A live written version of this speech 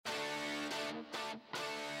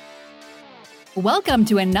Welcome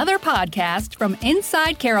to another podcast from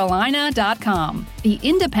InsideCarolina.com, the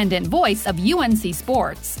independent voice of UNC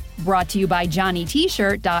Sports. Brought to you by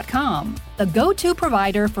JohnnyT-Shirt.com, the go-to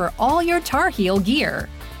provider for all your Tar Heel gear.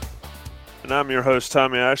 And I'm your host,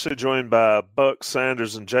 Tommy Ashley, joined by Buck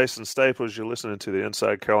Sanders and Jason Staples. You're listening to the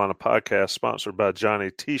Inside Carolina podcast, sponsored by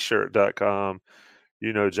JohnnyT-Shirt.com.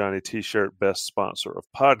 You know Johnny T-Shirt, best sponsor of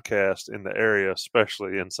podcasts in the area,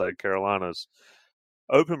 especially Inside Carolina's.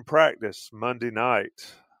 Open practice Monday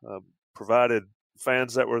night provided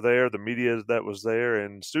fans that were there, the media that was there,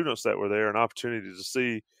 and students that were there an opportunity to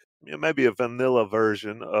see maybe a vanilla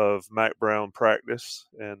version of Mack Brown practice.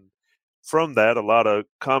 And from that, a lot of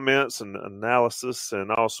comments and analysis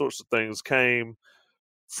and all sorts of things came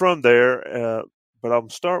from there. But I'll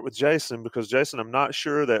start with Jason because, Jason, I'm not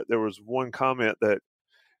sure that there was one comment that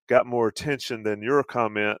got more attention than your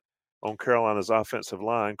comment on Carolina's offensive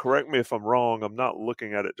line. Correct me if I'm wrong. I'm not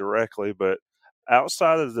looking at it directly, but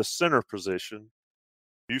outside of the center position,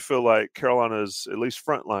 you feel like Carolina's, at least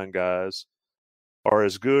frontline guys, are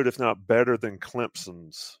as good, if not better, than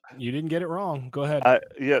Clemson's. You didn't get it wrong. Go ahead.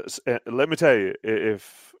 Yes, let me tell you,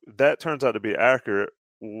 if that turns out to be accurate,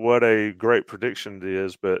 what a great prediction it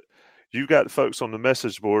is. But you got folks on the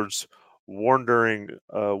message boards wondering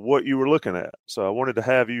what you were looking at. So I wanted to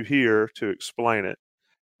have you here to explain it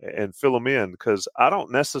and fill them in, because I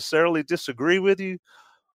don't necessarily disagree with you,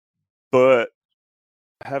 but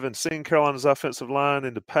having seen Carolina's offensive line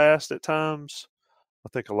in the past at times, I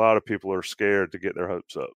think a lot of people are scared to get their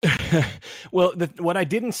hopes up. Well, what I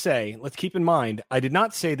didn't say, let's keep in mind, I did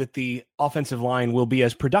not say that the offensive line will be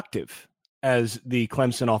as productive as the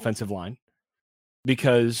Clemson offensive line,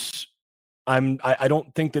 because I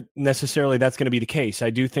don't think that necessarily that's going to be the case. I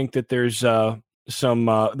do think that there's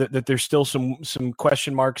that there's still some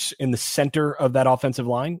question marks in the center of that offensive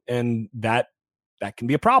line, and that can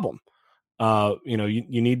be a problem. You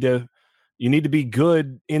need to be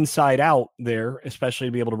good inside out there, especially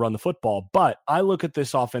to be able to run the football. But I look at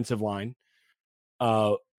this offensive line,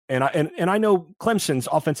 and I know Clemson's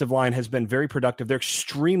offensive line has been very productive. They're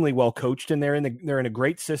extremely well coached, and they're in a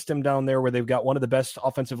great system down there where they've got one of the best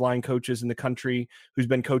offensive line coaches in the country who's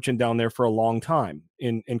been coaching down there for a long time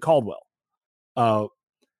in Caldwell. So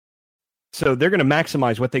they're going to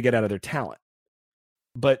maximize what they get out of their talent.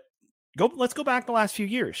 But let's go back the last few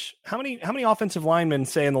years. How many offensive linemen,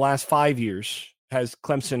 say, in the last 5 years has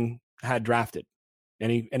Clemson had drafted?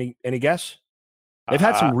 Any guess? They've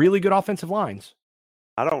had some really good offensive lines.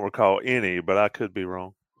 I don't recall any, but I could be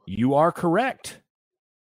wrong. You are correct.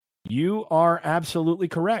 You are absolutely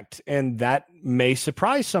correct. And that may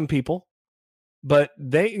surprise some people, but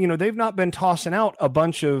they've not been tossing out a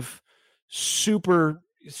bunch of super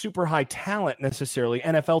high talent, necessarily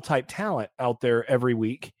NFL type talent out there every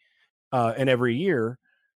week and every year.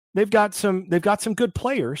 They've got some good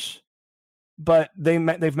players, but they've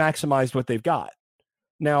maximized what they've got.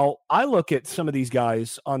 Now, I look at some of these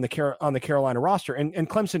guys on the Carolina roster, and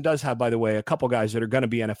Clemson does have, by the way, a couple guys that are going to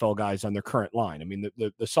be NFL guys on their current line. I mean,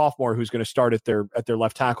 the sophomore who's going to start at their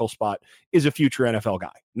left tackle spot is a future NFL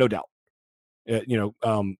guy, no doubt.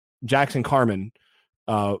 Jackson Carman,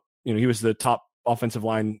 he was the top offensive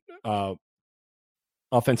lineman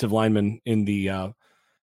in the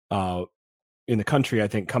country, I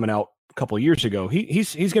think, coming out a couple of years ago.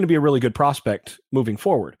 He's going to be a really good prospect moving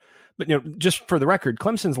forward. But just for the record,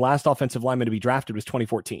 Clemson's last offensive lineman to be drafted was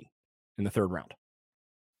 2014 in the third round.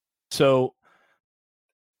 So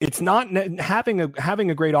it's not having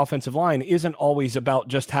a great offensive line isn't always about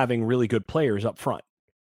just having really good players up front.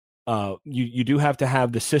 You do have to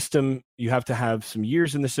have the system. You have to have some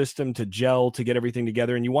years in the system to gel, to get everything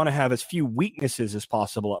together, and you want to have as few weaknesses as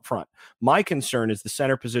possible up front. My concern is the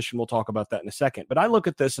center position. We'll talk about that in a second. But I look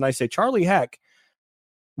at this and I say, Charlie Heck,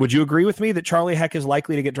 would you agree with me that Charlie Heck is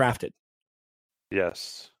likely to get drafted?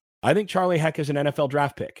 Yes. I think Charlie Heck is an NFL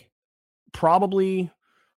draft pick, probably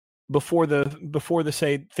before the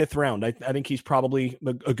say fifth round. I think he's probably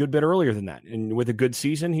a good bit earlier than that. And with a good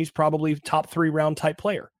season, he's probably top 3 round type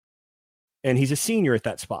player. And he's a senior at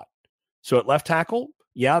that spot. So at left tackle,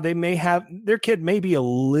 yeah, their kid may be a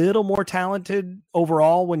little more talented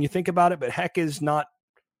overall when you think about it, but Heck is not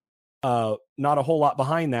a whole lot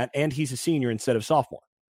behind that, and he's a senior instead of sophomore.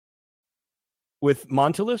 With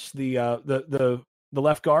Montilus, the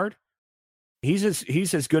left guard, he's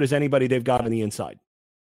as good as anybody they've got on the inside.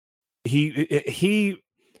 He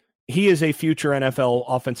is a future NFL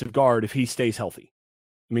offensive guard if he stays healthy.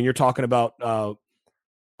 I mean, you're talking about.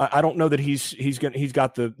 I don't know that he's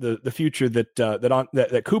got the future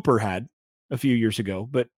that Cooper had a few years ago,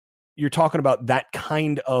 but you're talking about that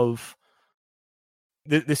kind of.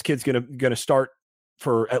 This kid's gonna start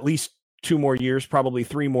for at least 2 more years, probably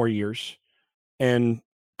 3 more years, and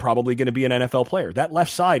probably going to be an NFL player. That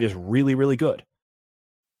left side is really, really good.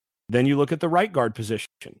 Then you look at the right guard position.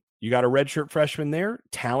 You got a redshirt freshman there.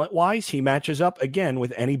 Talent-wise, he matches up again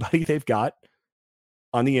with anybody they've got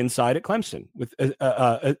on the inside at Clemson. With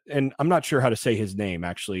and I'm not sure how to say his name,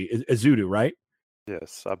 actually. Ezeudu, right?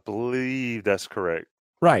 Yes, I believe that's correct.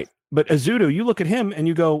 Right. But Ezeudu, you look at him and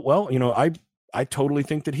you go, well, I totally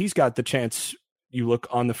think that he's got the chance. You look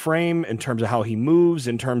on the frame in terms of how he moves,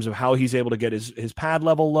 in terms of how he's able to get his pad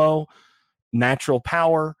level low, natural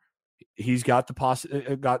power. He's got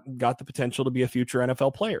the got the potential to be a future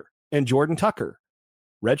NFL player. And Jordan Tucker,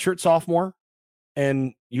 redshirt sophomore,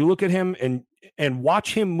 and you look at him and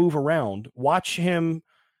watch him move around, watch him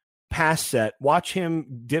pass set, watch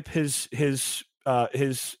him dip his hips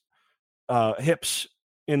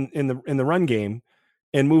in the run game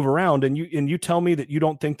and move around, and you tell me that you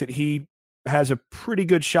don't think that he has a pretty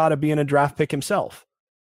good shot of being a draft pick himself.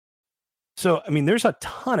 So, I mean, there's a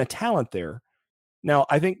ton of talent there. Now,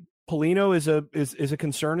 I think Polino is a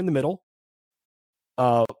concern in the middle.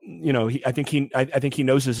 I think he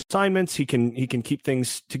knows his assignments. He can keep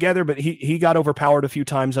things together, but he got overpowered a few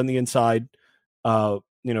times on the inside.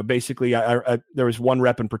 Basically, there was one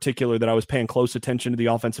rep in particular that I was paying close attention to the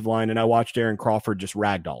offensive line, and I watched Aaron Crawford just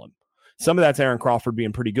ragdoll him. Some of that's Aaron Crawford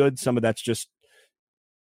being pretty good. Some of that's just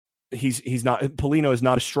he's not. Polino is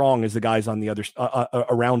not as strong as the guys on the other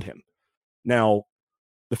around him. Now,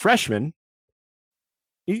 the freshman,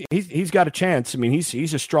 he's got a chance. I mean,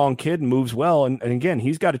 he's a strong kid and moves well, and again,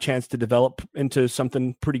 he's got a chance to develop into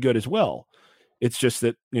something pretty good as well. It's just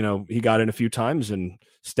that, he got in a few times and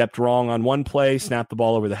stepped wrong on one play, snapped the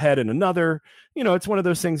ball over the head in another. It's one of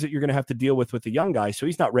those things that you're going to have to deal with the young guy. So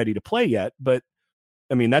he's not ready to play yet, but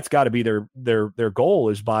I mean, that's got to be their goal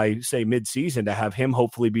is by, say, mid-season to have him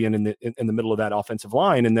hopefully being in the middle of that offensive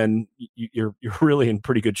line, and then you're really in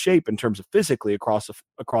pretty good shape in terms of physically across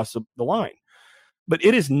the line. But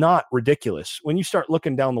it is not ridiculous when you start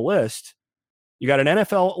looking down the list. You got an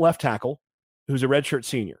NFL left tackle who's a redshirt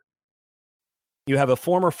senior. You have a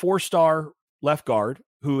former 4-star left guard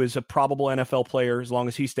who is a probable NFL player as long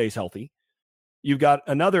as he stays healthy. You've got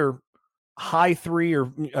another high 3 or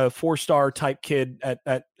 4-star type kid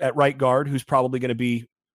at right guard who's probably going to be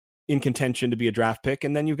in contention to be a draft pick.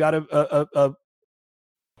 And then you've got a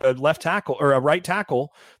left tackle or a right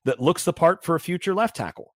tackle that looks the part for a future left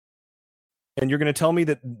tackle. And you're going to tell me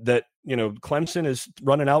that Clemson is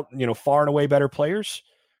running out, far and away better players.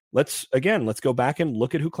 Let's go back and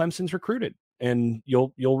look at who Clemson's recruited, and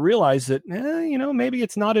you'll realize that maybe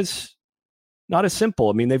it's not as simple.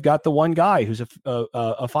 I mean, they've got the one guy who's a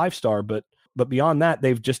 5-star, but beyond that,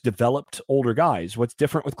 they've just developed older guys. What's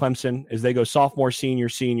different with Clemson is they go sophomore, senior,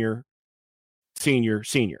 senior, senior,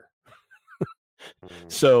 senior.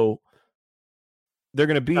 So they're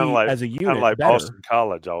going to be as a unit, kind of like better. Boston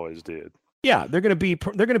College always did. Yeah, they're going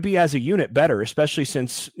to be as a unit better, especially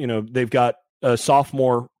since they've got a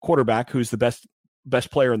sophomore quarterback who's the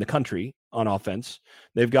best player in the country on offense.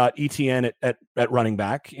 They've got ETN at running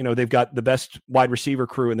back. They've got the best wide receiver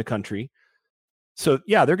crew in the country. So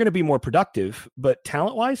yeah, they're going to be more productive, but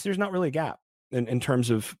talent wise, there's not really a gap in terms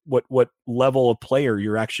of what level of player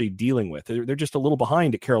you're actually dealing with. They're just a little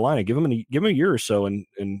behind at Carolina. Give them a year or so, and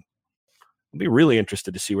I'll be really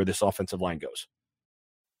interested to see where this offensive line goes.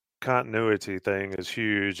 Continuity thing is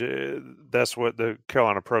huge. That's what the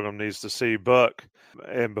Carolina program needs to see. Buck,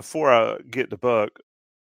 and before I get to Buck,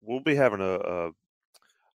 we'll be having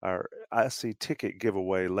our IC ticket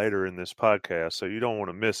giveaway later in this podcast, so you don't want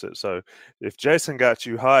to miss it. So if Jason got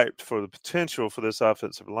you hyped for the potential for this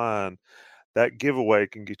offensive line, that giveaway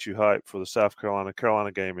can get you hyped for the South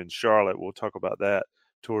Carolina game in Charlotte. We'll talk about that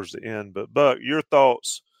towards the end. But Buck, your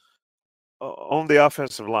thoughts on the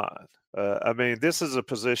offensive line? I mean, this is a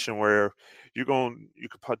position where you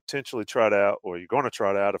could potentially try it out, or you're going to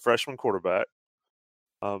try it out, a freshman quarterback,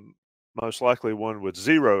 most likely one with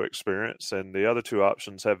 0 experience, and the other 2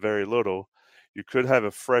 options have very little. You could have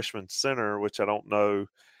a freshman center, which I don't know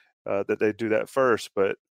that they do that first,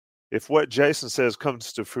 but if what Jason says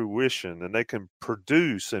comes to fruition and they can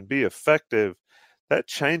produce and be effective, that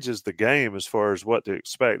changes the game as far as what to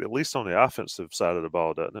expect, at least on the offensive side of the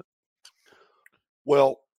ball, doesn't it?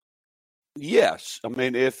 Well, yes. I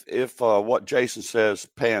mean, if what Jason says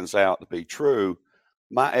pans out to be true,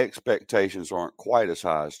 my expectations aren't quite as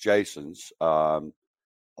high as Jason's.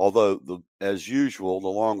 Although, as usual, the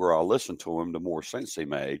longer I listen to him, the more sense he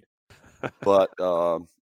made. But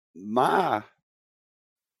my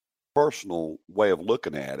personal way of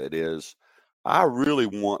looking at it is I really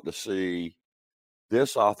want to see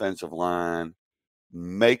this offensive line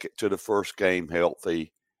make it to the first game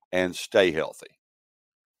healthy and stay healthy.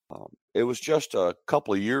 It was just a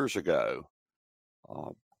couple of years ago,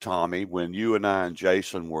 Tommy, when you and I and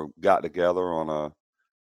Jason got together on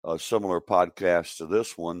a similar podcast to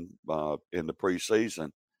this one in the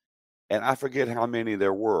preseason. And I forget how many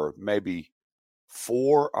there were, maybe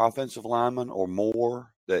 4 offensive linemen or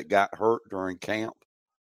more that got hurt during camp.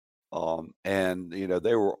 And,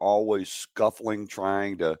 they were always scuffling,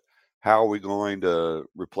 trying to, how are we going to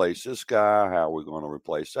replace this guy? How are we going to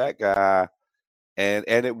replace that guy? And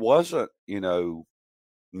it wasn't, no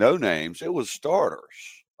names. It was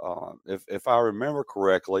starters. If I remember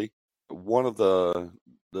correctly, one of the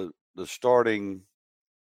starting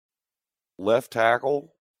left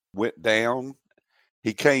tackle went down.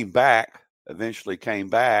 He eventually came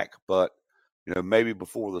back, but maybe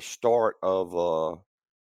before the start of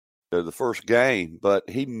the first game, but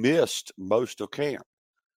he missed most of camp.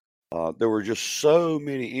 There were just so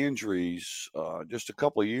many injuries just a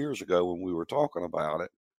couple of years ago when we were talking about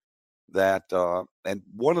it, that and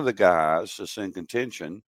one of the guys that's in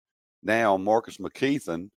contention now, Marcus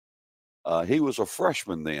McKeithen, he was a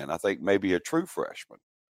freshman then, I think maybe a true freshman.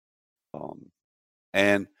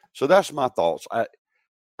 And so that's my thoughts.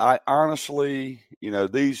 I honestly,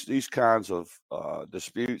 these kinds of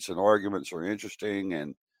disputes and arguments are interesting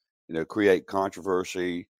and, create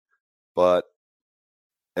controversy. But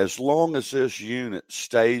as long as this unit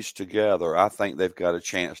stays together, I think they've got a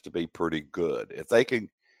chance to be pretty good. If they can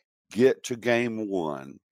get to game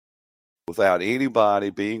 1 without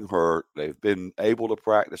anybody being hurt, they've been able to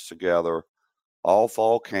practice together all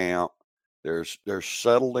fall camp. They're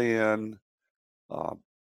settled in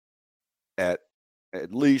at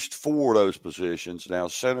least 4 of those positions. Now,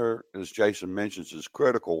 center, as Jason mentions, is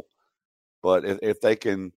critical, but if they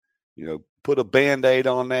can, put a Band-Aid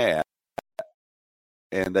on that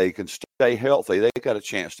and they can stay healthy, they've got a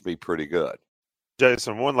chance to be pretty good.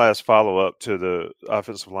 Jason, one last follow-up to the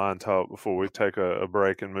offensive line talk before we take a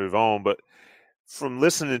break and move on. But from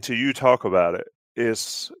listening to you talk about it,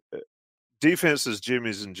 it's defense is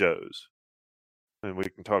Jimmy's and Joe's. And we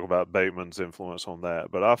can talk about Bateman's influence on that.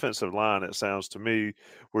 But offensive line, it sounds to me,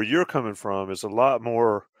 where you're coming from, is a lot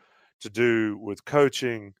more to do with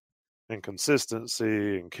coaching and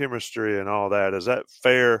consistency and chemistry and all that. Is that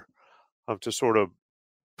fair to sort of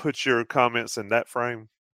put your comments in that frame?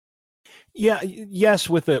 Yeah, yes,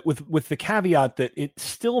 with the caveat that it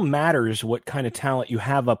still matters what kind of talent you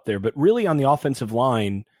have up there, but really on the offensive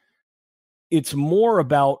line, it's more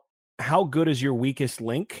about how good is your weakest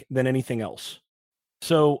link than anything else.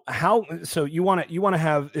 So you want to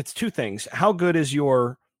have, it's 2 things. How good is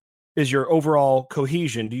your overall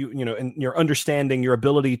cohesion? Do you and your understanding, your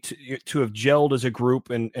ability to have gelled as a group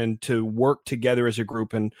and to work together as a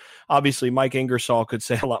group? And obviously Mike Ingersoll could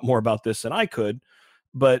say a lot more about this than I could,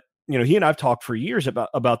 but he and I've talked for years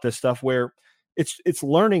about this stuff, where it's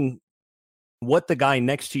learning what the guy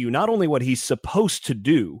next to you, not only what he's supposed to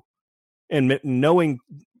do, and knowing,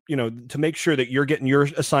 to make sure that you're getting your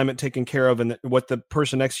assignment taken care of and what the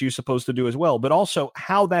person next to you is supposed to do as well, but also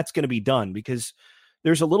how that's going to be done, because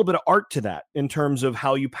there's a little bit of art to that in terms of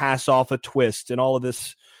how you pass off a twist and all of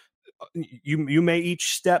this. You may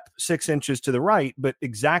each step 6 inches to the right, but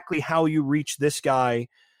exactly how you reach this guy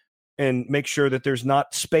and make sure that there's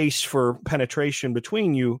not space for penetration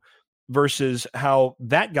between you versus how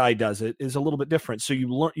that guy does it is a little bit different. So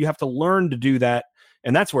you have to learn to do that.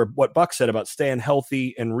 And that's where what Buck said about staying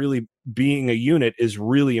healthy and really being a unit is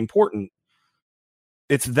really important.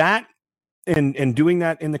 It's that and doing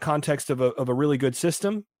that in the context of a really good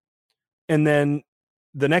system. And then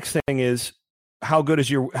the next thing is how good is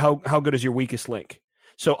your weakest link?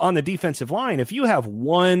 So on the defensive line, if you have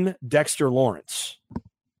one Dexter Lawrence,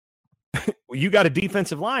 you got a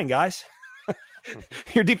defensive line, guys.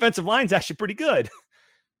 Your defensive line's actually pretty good.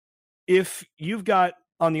 If you've got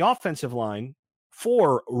on the offensive line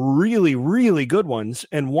 4 really, really good ones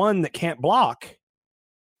and one that can't block,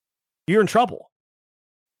 you're in trouble.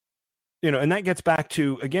 And that gets back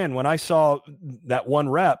to, again, when I saw that one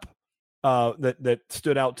rep that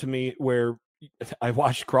stood out to me, where I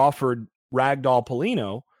watched Crawford ragdoll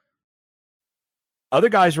Polino. Other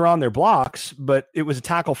guys were on their blocks, but it was a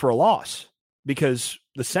tackle for a loss because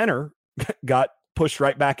the center got pushed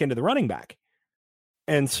right back into the running back.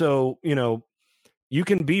 And so, you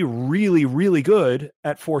can be really, really good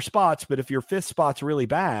at 4 spots, but if your 5th spot's really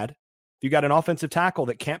bad, you got an offensive tackle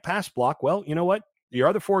that can't pass block, well, you know what? Your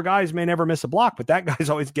other 4 guys may never miss a block, but that guy's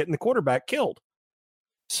always getting the quarterback killed.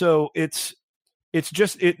 So it's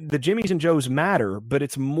just the Jimmies and Joes matter, but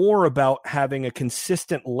it's more about having a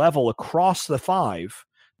consistent level across the 5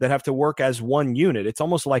 that have to work as one unit. It's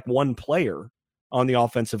almost like one player on the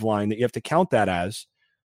offensive line that you have to count that as.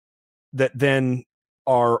 that then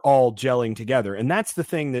are all gelling together. And that's the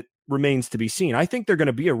thing that remains to be seen. I think they're going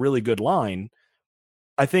to be a really good line.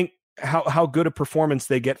 I think how good a performance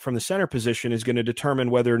they get from the center position is going to determine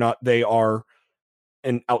whether or not they are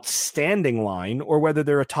an outstanding line or whether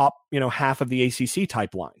they're a top, half of the ACC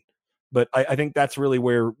type line. But I think that's really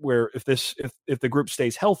where if the group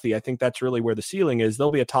stays healthy, I think that's really where the ceiling is.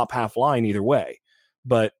 They'll be a top half line either way.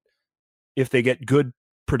 But if they get good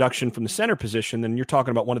production from the center position, then you're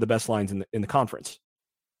talking about one of the best lines in the conference.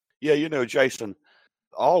 Yeah, Jason,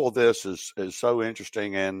 all of this is so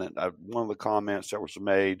interesting. And one of the comments that was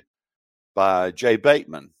made by Jay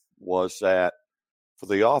Bateman was that for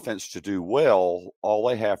the offense to do well, all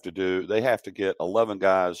they have to get 11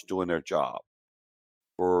 guys doing their job.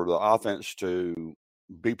 For the offense to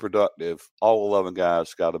be productive, all 11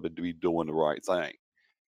 guys got to be doing the right thing.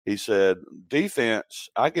 He said, defense,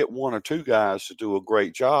 I get 1 or 2 guys to do a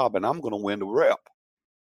great job, and I'm going to win the rep.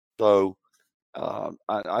 So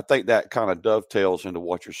I think that kind of dovetails into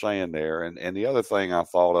what you're saying there. And the other thing I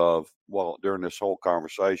thought of during this whole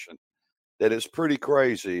conversation, that it's pretty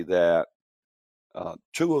crazy that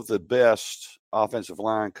 2 of the best offensive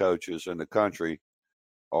line coaches in the country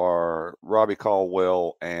are Robbie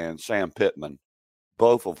Caldwell and Sam Pittman,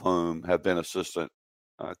 both of whom have been assistant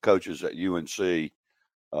coaches at UNC,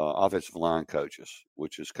 offensive line coaches,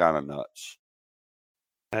 which is kind of nuts.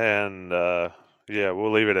 And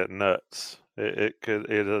we'll leave it at nuts. They'd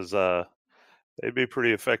be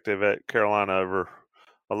pretty effective at Carolina over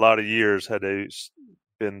a lot of years had they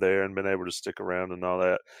been there and been able to stick around and all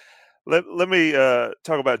that. Let me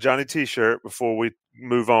talk about Johnny T-Shirt before we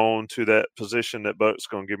move on to that position that Buck's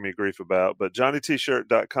going to give me grief about. But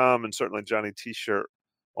JohnnyT-Shirt.com and certainly Johnny T-Shirt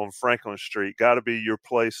on Franklin Street got to be your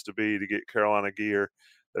place to be to get Carolina gear.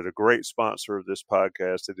 They're a great sponsor of this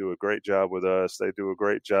podcast. They do a great job with us. They do a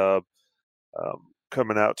great job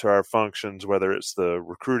coming out to our functions, whether it's the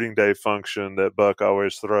recruiting day function that Buck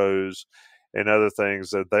always throws and other things.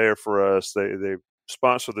 They're there for us. They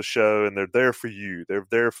sponsor the show, and they're there for you. They're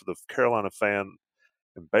there for the Carolina fan,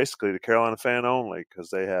 and basically the Carolina fan only, because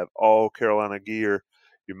they have all Carolina gear.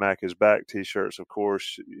 Your Mac is Back T-shirts, of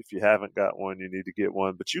course. If you haven't got one, you need to get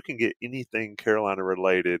one. But you can get anything Carolina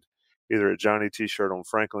related, either at Johnny T-Shirt on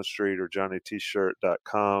Franklin Street or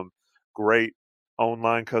JohnnyT-Shirt.com. Great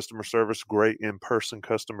online customer service, great in-person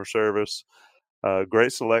customer service,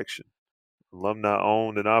 great selection. Alumni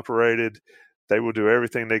owned and operated. They will do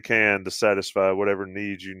everything they can to satisfy whatever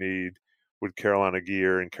needs you need with Carolina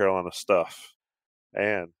gear and Carolina stuff.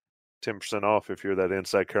 And 10% off if you're that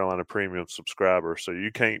Inside Carolina Premium subscriber. So you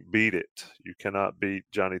can't beat it. You cannot beat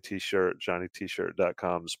Johnny T-Shirt,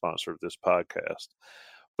 JohnnyT-Shirt.com, the sponsor of this podcast.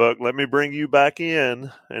 Buck, let me bring you back in.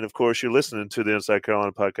 And, of course, you're listening to the Inside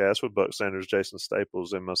Carolina podcast with Buck Sanders, Jason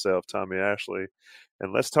Staples, and myself, Tommy Ashley.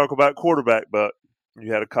 And let's talk about quarterback, Buck.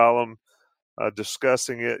 You had a column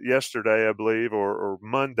discussing it yesterday, I believe, or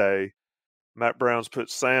Monday. Matt Brown's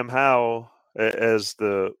put Sam Howell as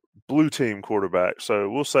the blue team quarterback. So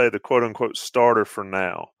we'll say the quote-unquote starter for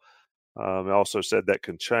now. I also said that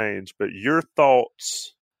can change. But your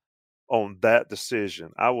thoughts on that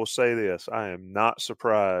decision? I will say this. I am not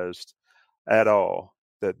surprised at all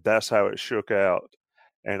that that's how it shook out.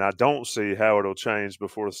 And I don't see how it'll change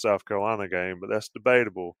before the South Carolina game, but that's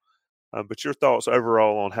debatable. But your thoughts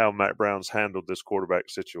overall on how Matt Brown's handled this quarterback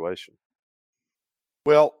situation?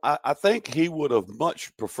 Well, I think he would have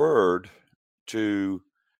much preferred to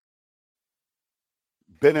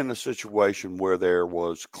been in a situation where there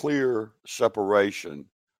was clear separation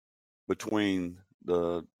between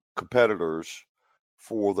the competitors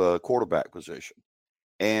for the quarterback position.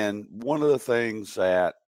 And one of the things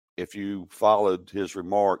that, if you followed his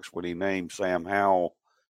remarks when he named Sam Howell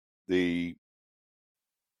the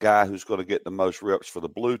guy who's going to get the most reps for the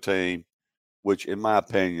blue team, which in my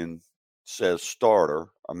opinion says starter.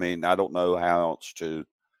 I mean, I don't know how else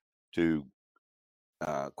to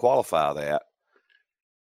qualify that.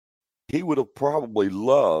 He would have probably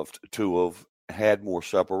loved to have had more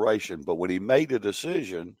separation, but when he made the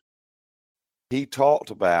decision, he talked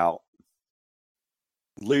about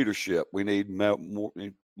leadership. We need more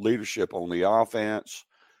leadership on the offense.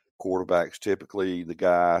 Quarterback's typically the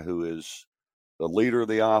guy who is the leader of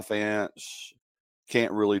the offense,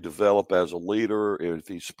 can't really develop as a leader if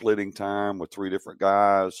he's splitting time with 3 different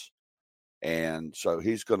guys. And so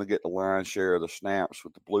he's going to get the lion's share of the snaps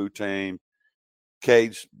with the blue team.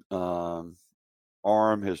 Cade's arm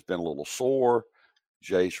has been a little sore.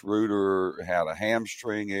 Jace Ruder had a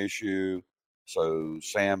hamstring issue. So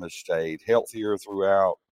Sam has stayed healthier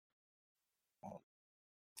throughout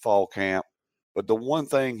fall camp. But the one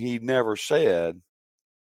thing he never said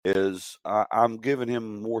is I'm giving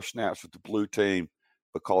him more snaps with the blue team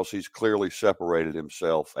because he's clearly separated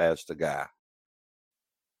himself as the guy.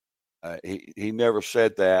 He never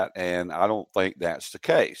said that, and I don't think that's the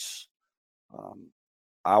case.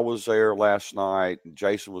 I was there last night.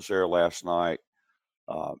 Jason was there last night.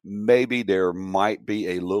 Maybe there might be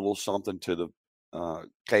a little something to the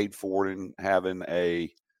Cade Forden having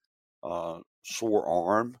a sore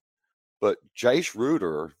arm, but Jace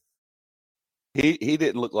Ruder, he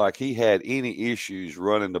didn't look like he had any issues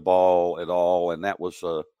running the ball at all, and that was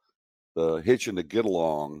the hitching to get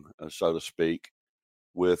along, so to speak,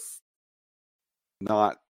 with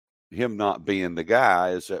not being the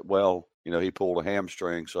guy. Is that, well, he pulled a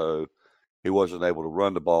hamstring, so he wasn't able to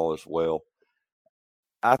run the ball as well.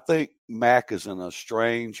 I think Mac is in a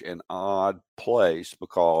strange and odd place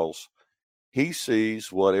because he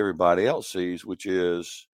sees what everybody else sees, which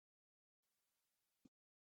is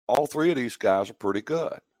all three of these guys are pretty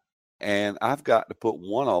good. And I've got to put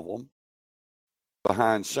one of them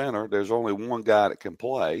behind center. There's only one guy that can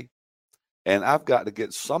play. And I've got to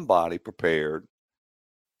get somebody prepared to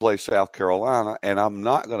play South Carolina. And I'm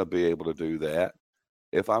not going to be able to do that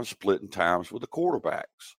if I'm splitting times with the quarterbacks.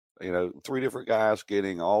 Three different guys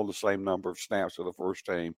getting all the same number of snaps for the first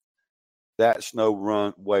team. That's no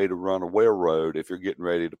way to run a railroad if you're getting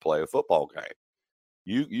ready to play a football game.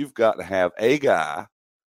 You've got to have a guy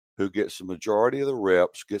who gets the majority of the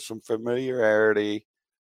reps, gets some familiarity,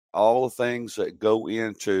 all the things that go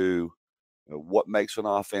into what makes an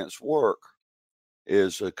offense work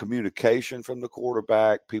is a communication from the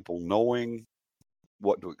quarterback, people knowing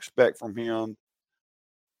what to expect from him,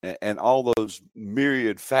 and all those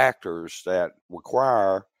myriad factors that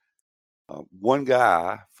require one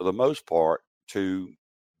guy, for the most part, to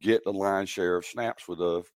get the lion's share of snaps with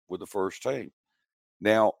the first team.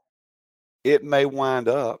 Now, it may wind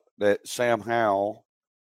up that Sam Howell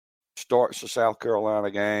starts the South Carolina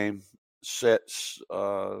game, sets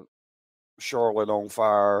Charlotte on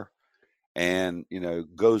fire, and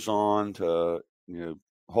goes on to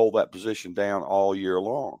hold that position down all year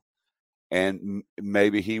long. And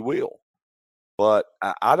maybe he will. But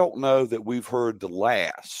I don't know that we've heard the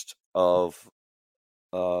last of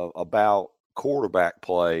about quarterback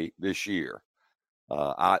play this year.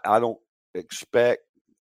 I don't expect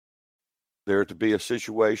there to be a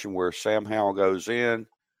situation where Sam Howell goes in,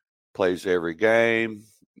 plays every game.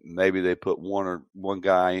 Maybe they put one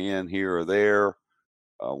guy in here or there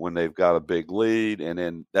when they've got a big lead, and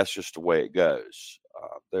then that's just the way it goes.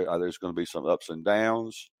 There's going to be some ups and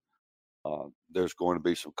downs. There's going to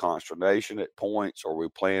be some consternation at points. Are we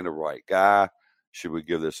playing the right guy? Should we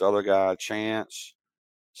give this other guy a chance?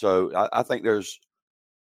 So I think there's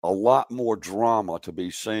a lot more drama to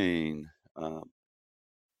be seen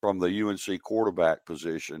from the UNC quarterback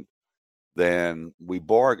position than we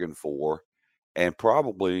bargained for, and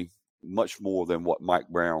probably much more than what Mike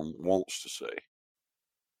Brown wants to see.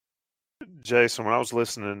 Jason, when I was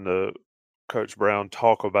listening to Coach Brown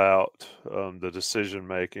talk about the decision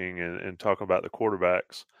making and talking about the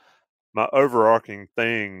quarterbacks, my overarching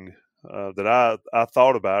thing that I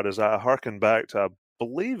thought about is I hearkened back to, I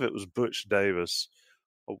believe it was Butch Davis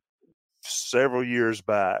several years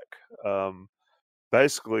back,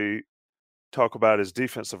 basically talk about his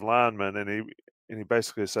defensive linemen, and he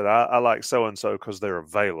basically said, I like so and so because they're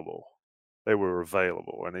available. They were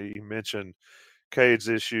available, and he mentioned Cade's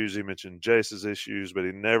issues, he mentioned Jace's issues, but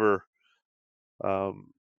he never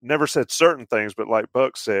said certain things. But like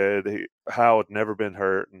Buck said, Howell had never been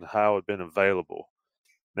hurt and Howell had been available.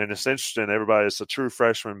 And it's interesting, it's a true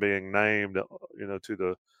freshman being named, to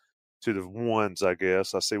the ones, I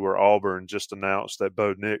guess. I see where Auburn just announced that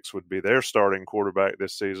Bo Nix would be their starting quarterback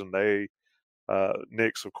this season.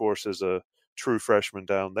 Nix, of course, is a true freshman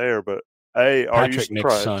down there. But are Patrick you surprised?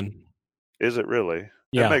 Nix's son. Is it really?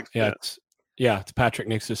 Yeah, that makes sense. It's Patrick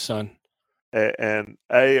Nix's son. And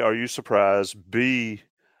A, are you surprised? B,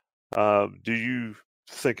 do you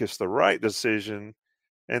think it's the right decision?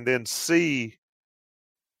 And then C,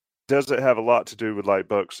 does it have a lot to do with, like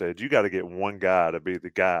Buck said, you got to get one guy to be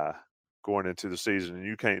the guy going into the season, and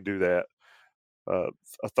you can't do that a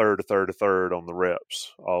third on the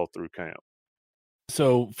reps all through camp.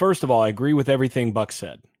 So first of all, I agree with everything Buck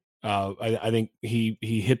said. I think he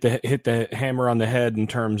hit the hammer on the head in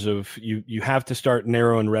terms of you have to start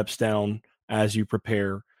narrowing reps down as you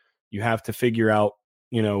prepare. You have to figure out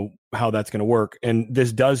how that's going to work, and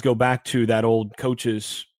this does go back to that old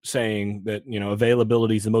coach's saying that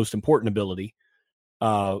availability is the most important ability,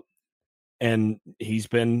 and he's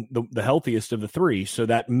been the healthiest of the three, so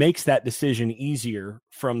that makes that decision easier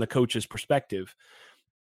from the coach's perspective.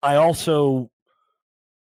 I also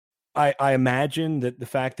I imagine that the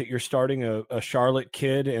fact that you're starting a Charlotte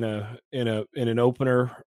kid in an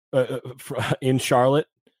opener in Charlotte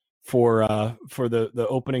for the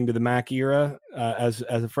opening to the MAC era as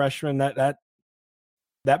a freshman, that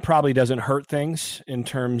probably doesn't hurt things in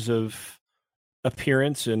terms of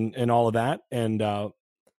appearance and all of that. And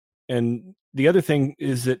the other thing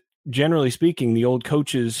is that, generally speaking, the old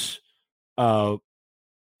coaches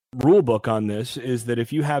rule book on this is that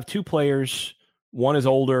if you have two players, one is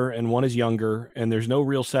older and one is younger, and there's no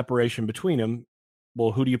real separation between them,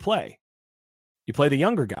 well, who do you play? You play the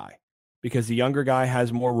younger guy, because the younger guy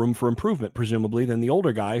has more room for improvement, presumably, than the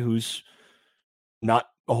older guy who's not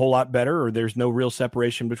a whole lot better, or there's no real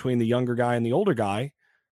separation between the younger guy and the older guy.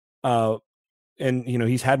 And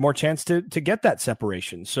he's had more chance to get that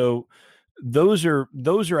separation. So those are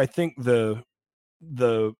I think the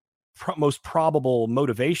most probable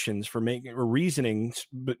motivations for making, or reasonings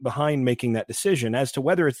behind making that decision. As to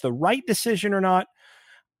whether it's the right decision or not,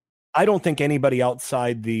 I don't think anybody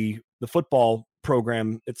outside the football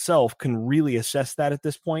program itself can really assess that at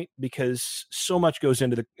this point, because so much goes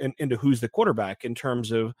into who's the quarterback in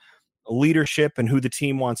terms of leadership and who the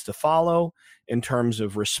team wants to follow, in terms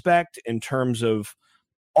of respect, in terms of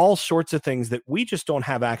all sorts of things that we just don't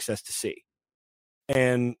have access to see.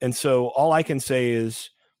 And so all I can say is,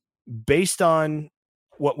 based on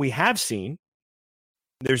what we have seen,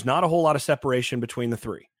 there's not a whole lot of separation between the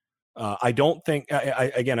three. I don't think,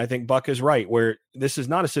 I think Buck is right, where this is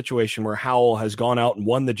not a situation where Howell has gone out and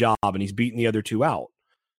won the job and he's beaten the other two out.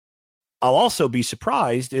 I'll also be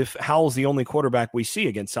surprised if Howell's the only quarterback we see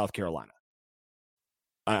against South Carolina.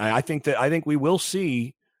 I think we will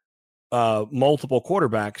see multiple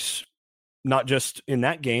quarterbacks, not just in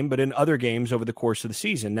that game, but in other games over the course of the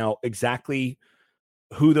season. Now, exactly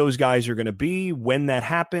who those guys are going to be, when that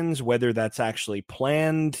happens, whether that's actually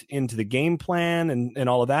planned into the game plan and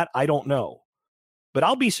all of that, I don't know. But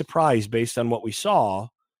I'll be surprised, based on what we saw,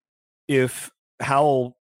 if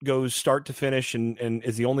Howell goes start to finish and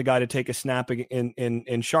is the only guy to take a snap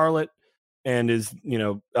in Charlotte, and is,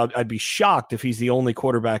 I'd be shocked if he's the only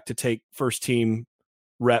quarterback to take first team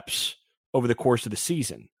reps over the course of the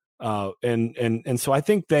season. And so I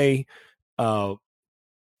think they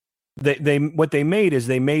what they made is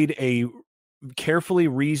they made a carefully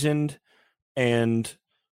reasoned and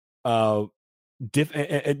a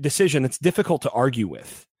decision that's difficult to argue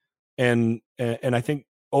with. And I think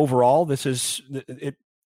overall, this is it.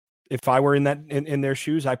 If I were in their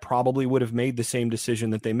shoes, I probably would have made the same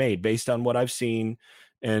decision that they made, based on what I've seen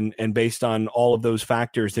and based on all of those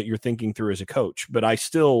factors that you're thinking through as a coach. But I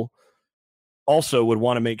still also would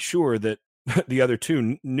want to make sure that the other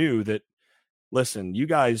two knew that, listen, you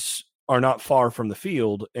guys are not far from the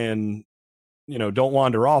field, and don't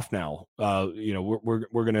wander off now. We're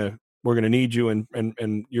gonna need you,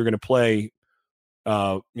 and you're gonna play.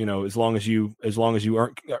 As long as you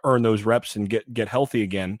earn those reps and get healthy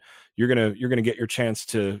again, you're gonna get your chance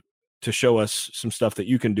to show us some stuff that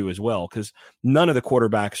you can do as well. Because none of the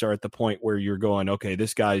quarterbacks are at the point where you're going, okay,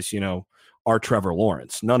 this guy's our Trevor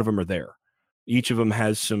Lawrence. None of them are there. Each of them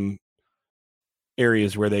has some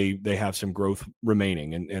areas where they have some growth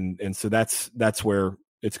remaining, and so that's where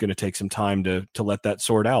it's going to take some time to let that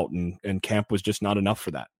sort out, and camp was just not enough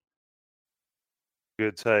for that.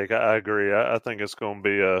 Good take. I agree. I think it's going to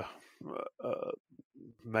be a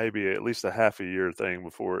maybe at least a half a year thing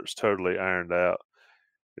before it's totally ironed out.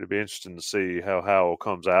 It'll be interesting to see how Howell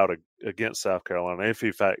comes out against South Carolina, if he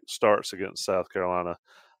in fact starts against South Carolina.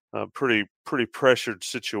 Pretty pressured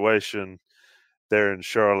situation there in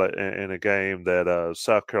Charlotte, in a game that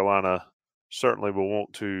South Carolina certainly will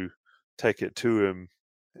want to take it to him.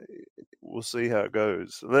 We'll see how it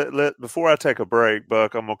goes. Before I take a break,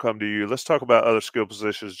 Buck, I'm going to come to you. Let's talk about other skill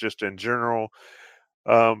positions just in general.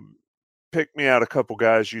 Pick me out a couple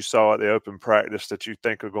guys you saw at the open practice that you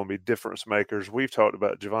think are going to be difference makers. We've talked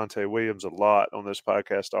about Javonte Williams a lot on this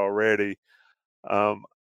podcast already. I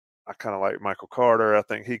kind of like Michael Carter. I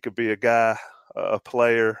think he could be a guy, a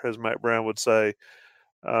player, as Matt Brown would say.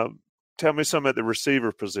 Tell me some at the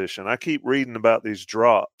receiver position. I keep reading about these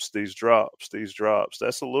drops. That's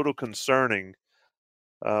a little concerning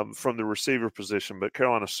from the receiver position, but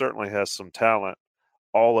Carolina certainly has some talent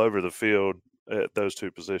all over the field at those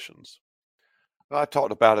two positions. I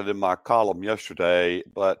talked about it in my column yesterday,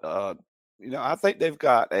 but I think they've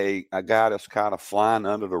got a guy that's kind of flying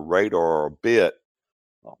under the radar a bit,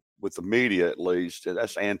 with the media at least.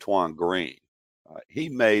 That's Antoine Green. He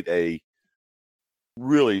made a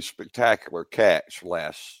really spectacular catch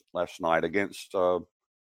last night against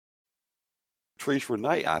Treese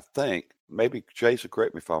Renee, I think. Maybe Jason,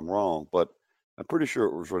 correct me if I'm wrong, but I'm pretty sure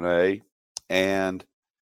it was Renee. And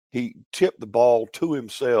he tipped the ball to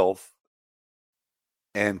himself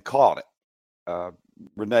and caught it.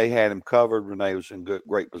 Renee had him covered. Renee was in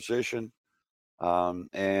great position.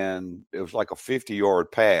 And it was like a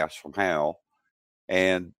 50-yard pass from Howell.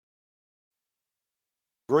 And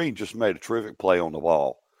Green just made a terrific play on the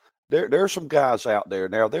ball. There are some guys out there.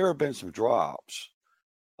 Now, there have been some drops.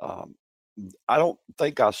 I don't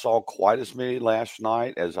think I saw quite as many last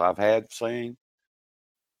night as I've had seen.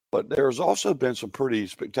 But there's also been some pretty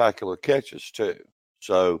spectacular catches, too.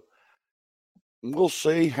 So we'll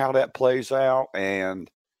see how that plays out. And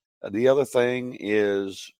the other thing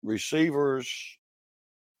is receivers,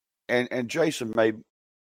 and Jason may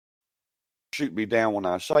shoot me down when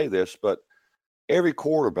I say this, but every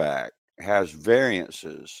quarterback has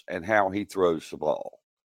variances in how he throws the ball.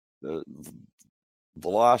 The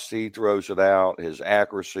velocity he throws it out, his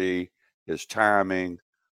accuracy, his timing,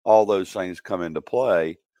 all those things come into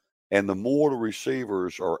play. And the more the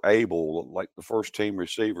receivers are able, like the first team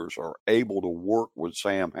receivers are able to work with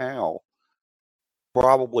Sam Howell,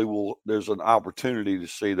 there's an opportunity to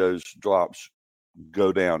see those drops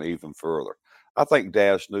go down even further. I think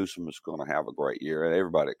Daz Newsome is going to have a great year, and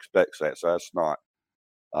everybody expects that. So that's not,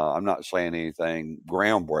 I'm not saying anything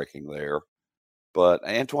groundbreaking there. But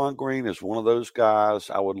Antoine Green is one of those guys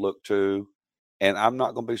I would look to. And I'm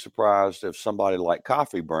not going to be surprised if somebody like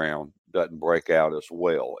Coffee Brown doesn't break out as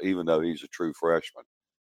well, even though he's a true freshman.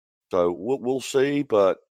 So we'll see.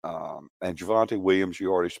 But and Javonte Williams,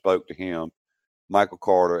 you already spoke to him. Michael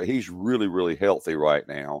Carter, he's really, really healthy right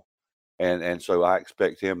now. And so I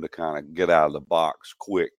expect him to kind of get out of the box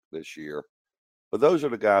quick this year. But those are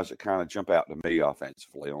the guys that kind of jump out to me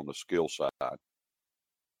offensively on the skill side.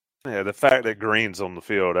 Yeah, the fact that Green's on the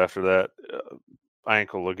field after that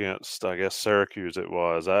ankle against, I guess, Syracuse it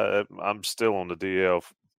was, I'm still on the DL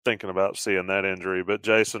thinking about seeing that injury. But,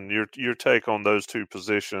 Jason, your take on those two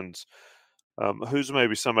positions, who's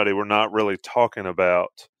maybe somebody we're not really talking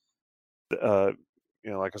about?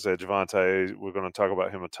 Like I said, Javonte, we're going to talk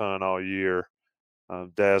about him a ton all year.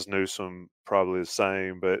 Daz Newsome, probably the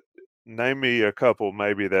same. But name me a couple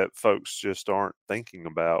maybe that folks just aren't thinking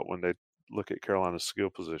about when they look at Carolina's skill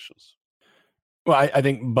positions. Well, I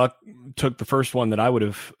think Buck took the first one that I would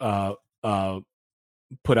have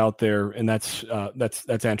put out there, and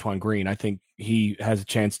that's Antoine Green. I think he has a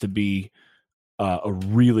chance to be a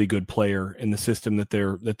really good player in the system that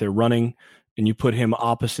they're running, and you put him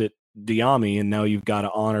opposite Diami, and now you've got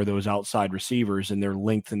to honor those outside receivers and their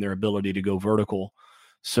length and their ability to go vertical.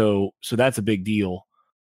 So that's a big deal.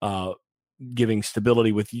 Giving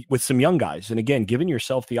stability with some young guys, and again, giving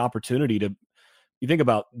yourself the opportunity to. You think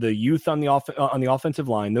about the youth on the offensive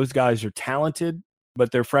line; those guys are talented,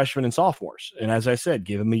 but they're freshmen and sophomores. And as I said,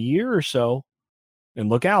 give them a year or so, and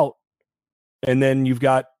look out. And then you've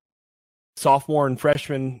got sophomore and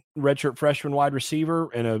freshman, redshirt freshman wide receiver,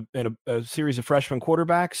 and a series of freshman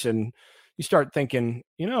quarterbacks, and you start thinking,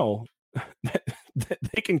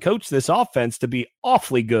 they can coach this offense to be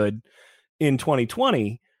awfully good in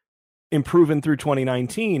 2020. Improving through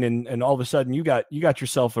 2019, and all of a sudden you got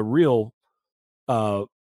yourself a real fully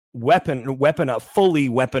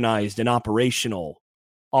weaponized and operational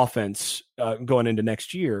offense going into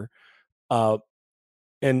next year. And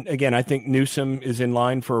again, I think Newsome is in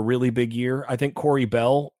line for a really big year. I think Corey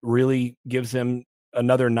Bell really gives them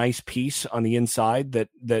another nice piece on the inside that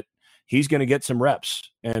he's going to get some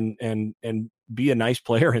reps and be a nice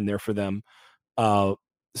player in there for them.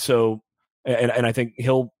 So I think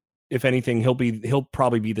if anything, he'll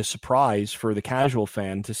probably be the surprise for the casual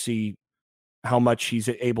fan to see how much he's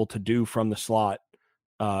able to do from the slot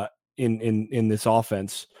in this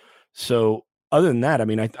offense. So other than that, I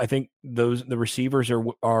mean, I think the receivers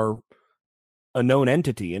are a known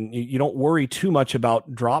entity, and you don't worry too much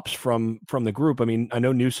about drops from the group. I mean, I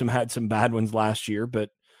know Newsome had some bad ones last year,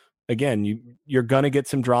 but again, you're going to get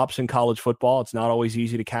some drops in college football. It's not always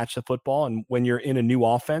easy to catch the football, and when you're in a new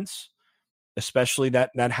offense, especially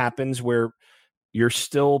that happens where you're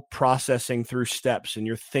still processing through steps and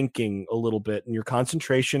you're thinking a little bit and your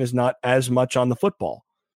concentration is not as much on the football.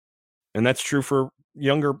 And that's true for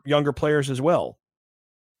younger players as well.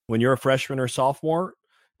 When you're a freshman or sophomore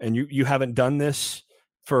and you haven't done this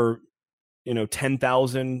for,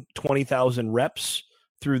 10,000, 20,000 reps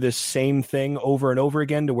through this same thing over and over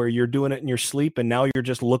again to where you're doing it in your sleep and now you're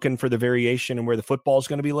just looking for the variation and where the football is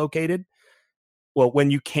going to be located. Well,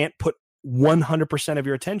 when you can't put 100% of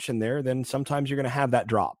your attention there, then sometimes you're going to have that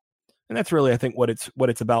drop. And that's really, I think, what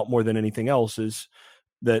it's about more than anything else is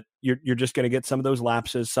that you're just going to get some of those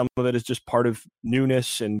lapses. Some of it is just part of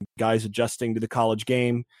newness and guys adjusting to the college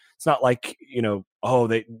game. It's not like,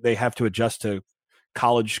 they have to adjust to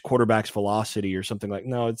college quarterback's velocity or something like.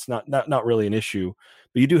 No, it's not really an issue.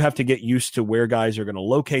 But you do have to get used to where guys are going to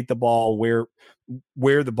locate the ball,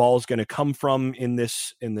 where the ball is going to come from in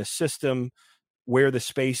this system, where the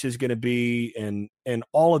space is going to be, and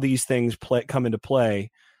all of these things come into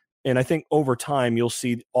play. And I think over time you'll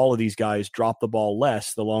see all of these guys drop the ball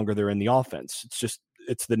less the longer they're in the offense.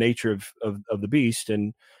 It's the nature of the beast,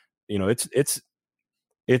 and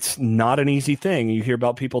it's not an easy thing. You hear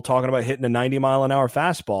about people talking about hitting a 90-mile-an-hour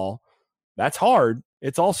fastball. That's hard.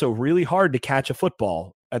 It's also really hard to catch a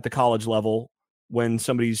football at the college level when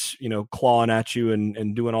somebody's, clawing at you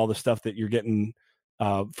and doing all the stuff that you're getting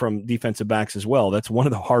from defensive backs as well. That's one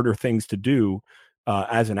of the harder things to do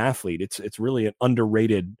as an athlete. It's really an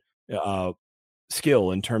underrated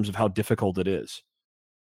skill in terms of how difficult it is.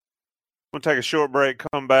 We'll take a short break,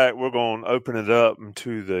 come back. We're going to open it up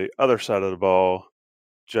into the other side of the ball.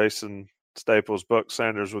 Jason Staples, Buck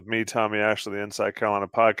Sanders with me, Tommy Ashley, the Inside Carolina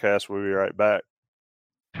podcast. We'll be right back.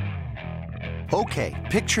 Okay,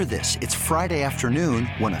 picture this. It's Friday afternoon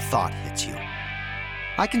when a thought hits you.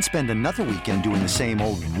 I can spend another weekend doing the same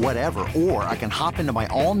old whatever, or I can hop into my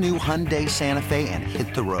all-new Hyundai Santa Fe and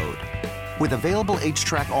hit the road. With available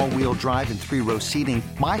H-Track all-wheel drive and 3-row seating,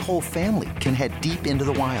 my whole family can head deep into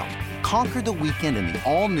the wild. Conquer the weekend in the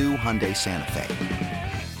all-new Hyundai Santa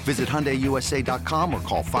Fe. Visit HyundaiUSA.com or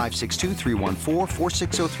call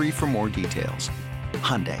 562-314-4603 for more details.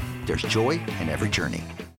 Hyundai, there's joy in every journey.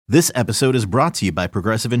 This episode is brought to you by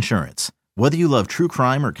Progressive Insurance. Whether you love true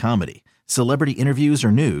crime or comedy, celebrity interviews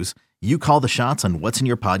or news, you call the shots on what's in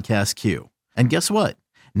your podcast queue. And guess what?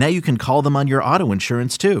 Now you can call them on your auto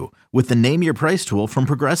insurance too with the Name Your Price tool from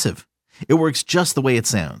Progressive. It works just the way it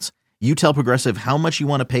sounds. You tell Progressive how much you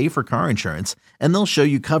want to pay for car insurance, and they'll show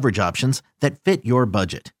you coverage options that fit your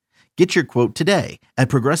budget. Get your quote today at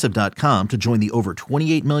Progressive.com to join the over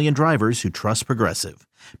 28 million drivers who trust Progressive.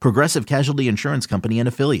 Progressive Casualty Insurance Company and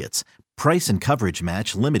Affiliates. Price and coverage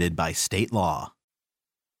match limited by state law.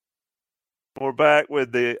 We're back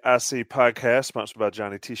with the IC podcast, sponsored by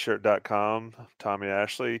JohnnyT-shirt.com. Tommy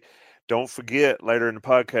Ashley. Don't forget, later in the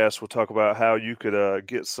podcast, we'll talk about how you could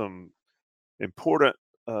get some important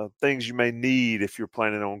things you may need if you're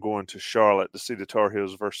planning on going to Charlotte to see the Tar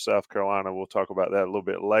Heels versus South Carolina. We'll talk about that a little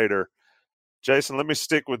bit later. Jason, let me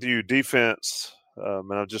stick with you. Defense, and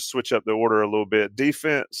I'll just switch up the order a little bit.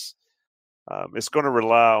 Defense, it's going to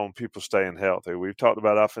rely on people staying healthy. We've talked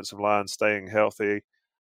about offensive line staying healthy.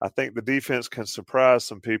 I think the defense can surprise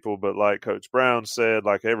some people, but like Coach Brown said,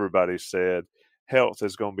 like everybody said, health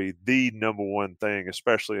is going to be the number one thing,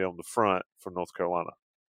 especially on the front for North Carolina.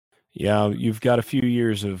 Yeah, you've got a few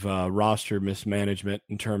years of roster mismanagement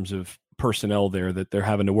in terms of personnel there that they're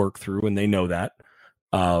having to work through, and they know that.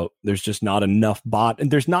 There's just not enough and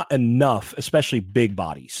there's not enough, especially big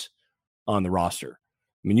bodies on the roster.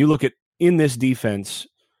 I mean, you look at in this defense,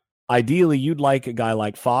 ideally you'd like a guy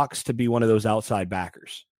like Fox to be one of those outside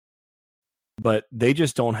backers, but they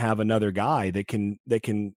just don't have another guy that can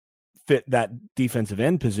fit that defensive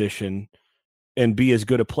end position and be as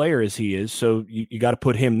good a player as he is. So you got to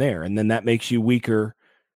put him there. And then that makes you weaker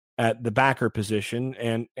at the backer position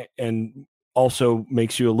and also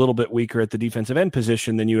makes you a little bit weaker at the defensive end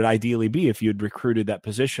position than you would ideally be if you'd recruited that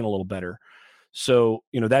position a little better. So,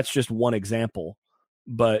 that's just one example.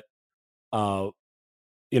 But,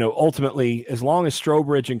 ultimately, as long as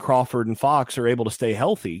Strobridge and Crawford and Fox are able to stay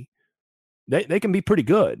healthy, they can be pretty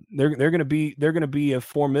good. They're going to be a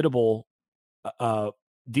formidable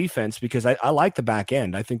defense because I like the back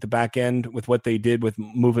end. I think the back end with what they did with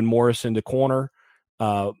moving Morris into corner,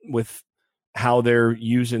 with how they're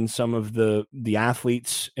using some of the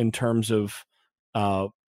athletes in terms of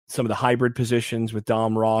some of the hybrid positions with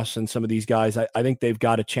Dom Ross and some of these guys, I think they've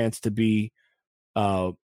got a chance to be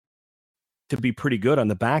pretty good on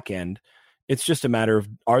the back end. It's just a matter of,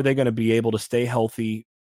 are they going to be able to stay healthy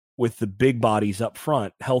with the big bodies up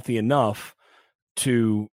front, healthy enough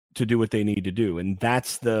to do what they need to do. And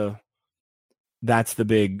that's the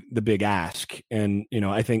big ask. And,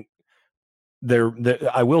 I think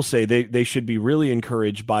I will say they should be really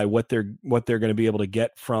encouraged by what they're going to be able to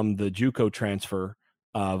get from the JUCO transfer,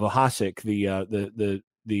 Vohasek, the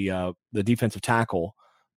defensive tackle.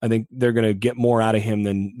 I think they're going to get more out of him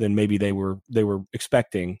than maybe they were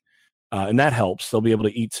expecting. And that helps. They'll be able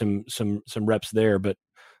to eat some reps there, but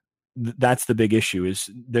that's the big issue is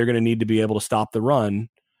they're going to need to be able to stop the run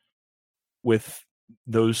with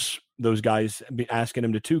those guys asking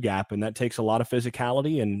him to two gap, and that takes a lot of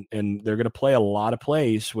physicality, and they're going to play a lot of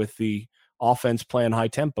plays with the offense playing high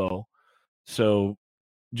tempo. So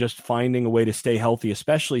just finding a way to stay healthy,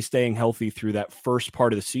 especially staying healthy through that first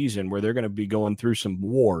part of the season where they're going to be going through some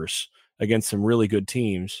wars against some really good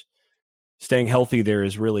teams. Staying healthy there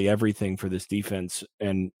is really everything for this defense.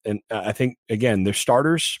 And I think, again, their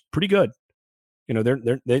starters pretty good. You know,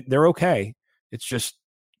 they're okay. It's just,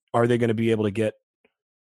 are they going to be able to get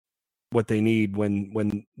what they need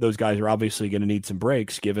when those guys are obviously going to need some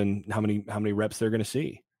breaks, given how many reps they're going to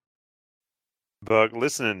see? Buck,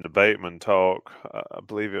 listening to Bateman talk, I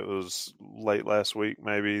believe it was late last week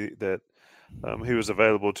maybe, that he was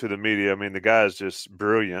available to the media. I mean, the guy is just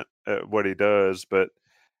brilliant at what he does. But,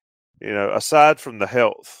 you know, aside from the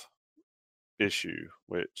health issue,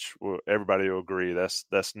 which everybody will agree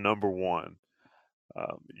that's number one,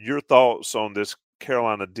 your thoughts on this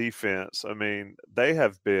Carolina defense? I mean, they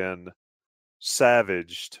have been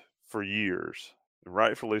savaged for years, and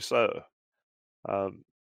rightfully so.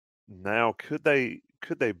 Now, could they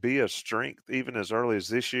be a strength even as early as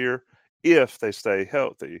this year if they stay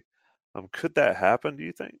healthy? Could that happen, do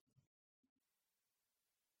you think?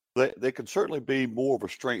 They could certainly be more of a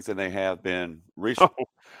strength than they have been recently. Oh,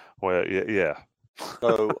 well, yeah.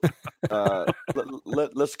 So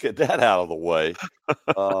let's get that out of the way.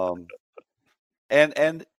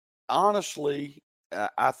 And honestly,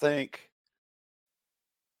 I think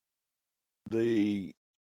the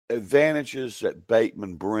advantages that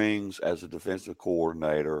Bateman brings as a defensive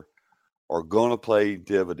coordinator are going to pay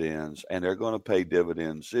dividends, and they're going to pay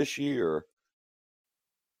dividends this year.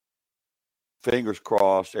 Fingers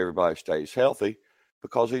crossed everybody stays healthy,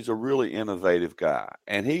 because he's a really innovative guy,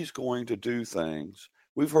 and he's going to do things.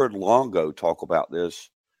 We've heard Longo talk about this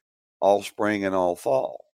all spring and all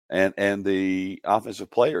fall, and the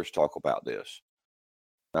offensive players talk about this.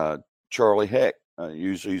 Charlie Heck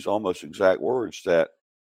used these almost exact words, that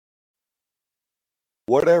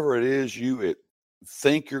whatever it is you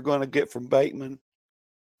think you're going to get from Bateman,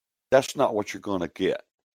 that's not what you're going to get.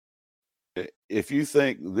 If you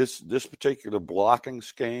think this particular blocking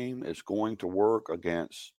scheme is going to work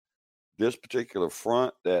against this particular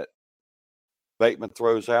front that Bateman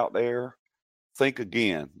throws out there, think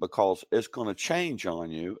again, because it's going to change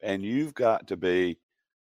on you, and you've got to be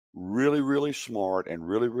really, really smart and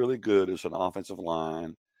really, really good as an offensive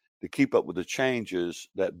line to keep up with the changes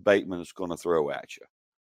that Bateman is going to throw at you.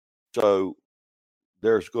 So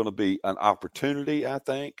there's going to be an opportunity, I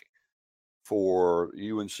think, for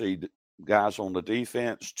UNC guys on the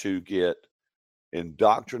defense to get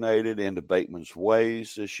indoctrinated into Bateman's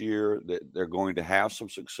ways this year. That they're going to have some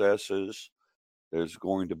successes. There's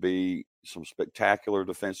going to be some spectacular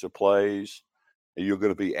defensive plays. And you're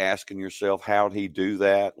going to be asking yourself, how did he do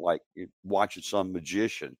that? Like you're watching some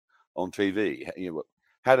magician on TV.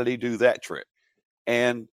 How did he do that trick?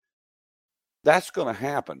 And that's going to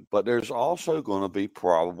happen. But there's also going to be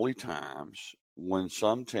probably times when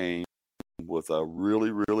some team with a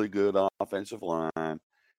really, really good offensive line and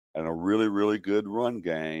a really, really good run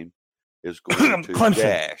game is going to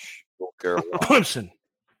dash North Carolina. Clemson.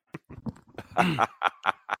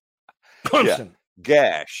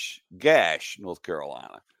 Yeah, gash North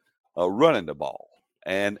Carolina, running the ball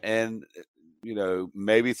and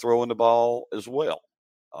maybe throwing the ball as well,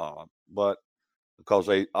 but because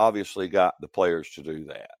they obviously got the players to do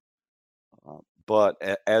that.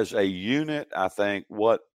 But as a unit, I think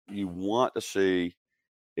what you want to see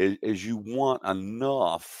is you want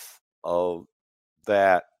enough of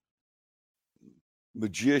that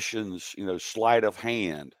magician's, sleight of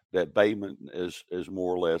hand that Bateman is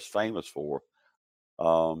more or less famous for.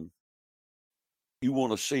 You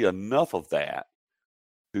want to see enough of that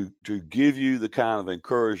to give you the kind of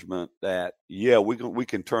encouragement that, yeah, we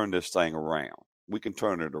can turn this thing around. We can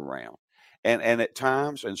turn it around. And at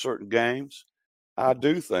times in certain games, I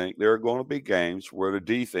do think there are going to be games where the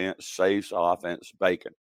defense saves offense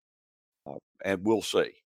bacon. And we'll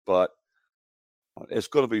see. But it's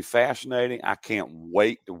going to be fascinating. I can't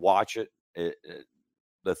wait to watch it.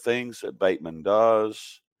 The things that Bateman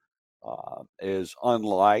does is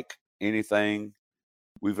unlike anything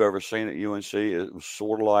we've ever seen at UNC. It was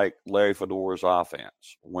sort of like Larry Fedora's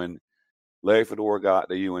offense. When Larry Fedora got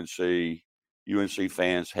to UNC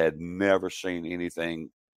fans had never seen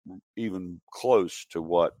anything even close to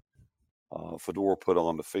what Fedora put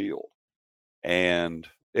on the field. And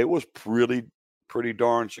it was pretty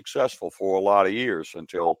darn successful for a lot of years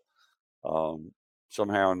until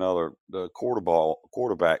somehow or another the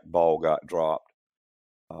quarterback ball got dropped.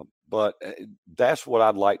 But that's what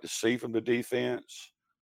I'd like to see from the defense,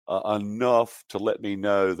 enough to let me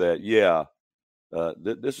know that,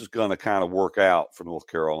 this is going to kind of work out for North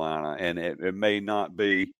Carolina. And it may not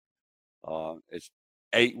be, it's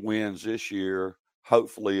 8 wins this year.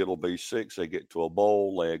 Hopefully it'll be 6. They get to a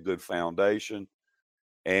bowl, lay a good foundation.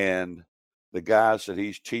 And the guys that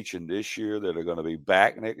he's teaching this year that are going to be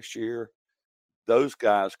back next year, those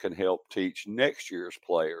guys can help teach next year's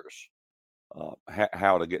players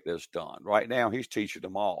how to get this done. Right now, he's teaching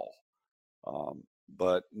them all.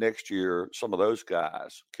 But next year, some of those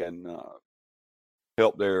guys can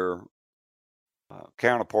help their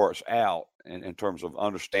counterparts out in terms of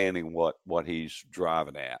understanding what he's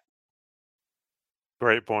driving at.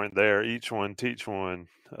 Great point there. Each one teach one.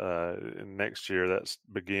 Next year that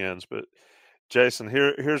begins. But Jason,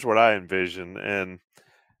 here's what I envision, and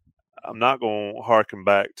I'm not going to harken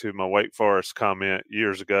back to my Wake Forest comment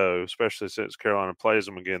years ago, especially since Carolina plays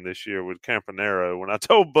them again this year with Campanaro, when I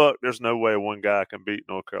told Buck there's no way one guy can beat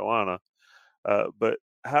North Carolina. But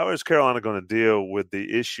how is Carolina going to deal with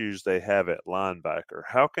the issues they have at linebacker?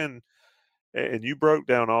 How can – and you broke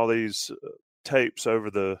down all these tapes over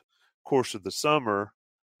the course of the summer,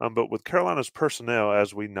 but with Carolina's personnel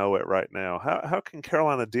as we know it right now, how can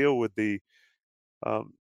Carolina deal with the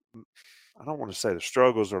I don't want to say the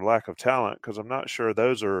struggles or lack of talent, because I'm not sure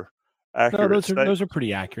those are accurate. No, those are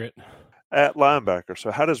pretty accurate at linebacker.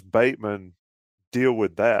 So how does Bateman deal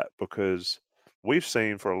with that? Because we've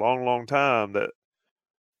seen for a long, long time that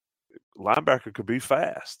linebacker could be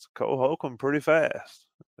fast. Cole Holcomb pretty fast.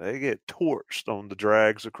 They get torched on the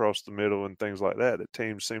drags across the middle and things like that. The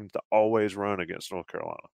teams seem to always run against North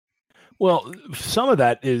Carolina. Well, some of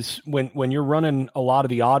that is when you're running a lot of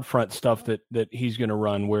the odd front stuff that he's going to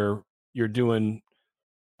run, where you're doing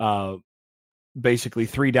basically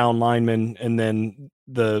 3 down linemen and then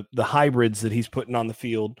the hybrids that he's putting on the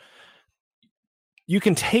field. You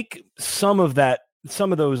can take some of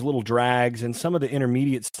those little drags and some of the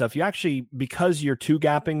intermediate stuff. You actually, because you're two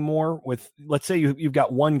gapping more with, let's say you've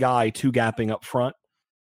got one guy two gapping up front,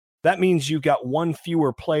 that means you've got one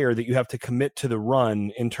fewer player that you have to commit to the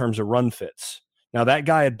run in terms of run fits. Now that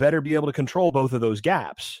guy had better be able to control both of those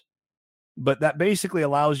gaps, but that basically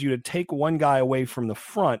allows you to take one guy away from the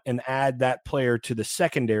front and add that player to the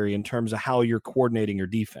secondary in terms of how you're coordinating your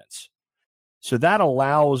defense. So that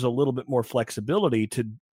allows a little bit more flexibility to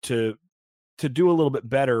do a little bit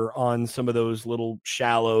better on some of those little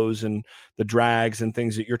shallows and the drags and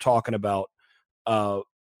things that you're talking about.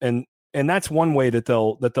 And that's one way that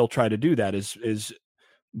they'll try to do that is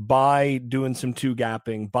by doing some two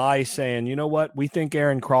gapping, by saying, you know what, we think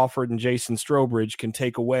Aaron Crawford and Jason Strobridge can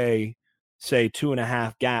take away, say,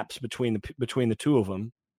 2.5 gaps between the two of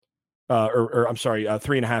them, or I'm sorry,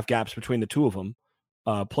 3.5 gaps between the two of them,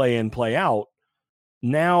 play in, play out.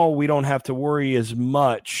 Now we don't have to worry as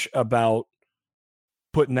much about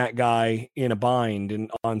putting that guy in a bind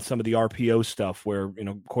and on some of the RPO stuff where,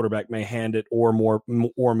 quarterback may hand it or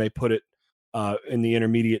may put it in the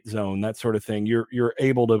intermediate zone, that sort of thing. You're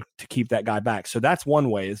able to keep that guy back. So that's one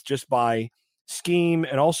way, is just by scheme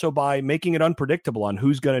and also by making it unpredictable on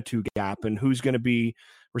who's going to two gap and who's going to be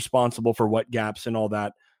responsible for what gaps and all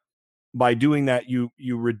that. By doing that, you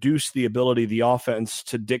reduce the ability of the offense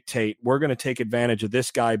to dictate, we're going to take advantage of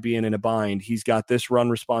this guy being in a bind. He's got this run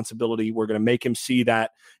responsibility. We're going to make him see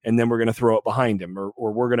that, and then we're going to throw it behind him.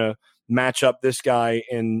 Or we're going to match up this guy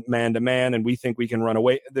in man-to-man, and we think we can run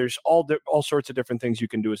away. There's all sorts of different things you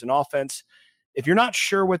can do as an offense. If you're not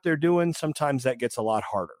sure what they're doing, sometimes that gets a lot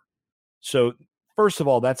harder. So, first of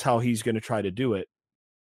all, that's how he's going to try to do it.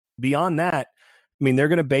 Beyond that, they're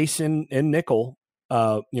going to base in nickel.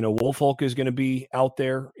 Woolfolk is going to be out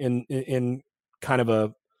there in kind of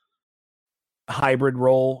a hybrid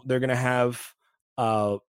role. They're going to have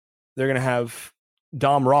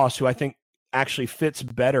Dom Ross, who I think actually fits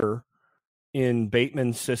better in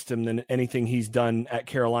Bateman's system than anything he's done at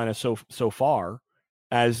Carolina so far,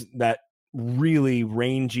 as that really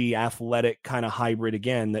rangy, athletic kind of hybrid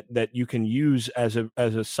again that you can use as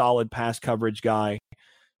a solid pass coverage guy.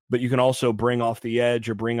 But you can also bring off the edge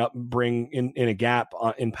or bring in a gap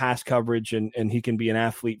in pass coverage, and he can be an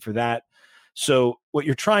athlete for that. So what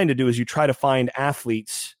you're trying to do is you try to find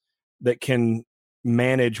athletes that can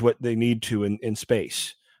manage what they need to in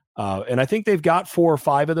space. And I think they've got 4 or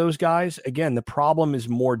 5 of those guys. Again, the problem is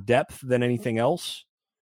more depth than anything else.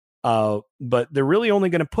 But they're really only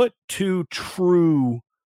going to put 2 true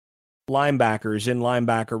linebackers in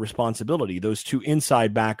linebacker responsibility. Those 2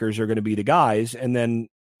 inside backers are going to be the guys, and then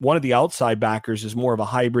one of the outside backers is more of a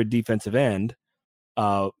hybrid defensive end.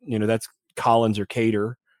 That's Collins or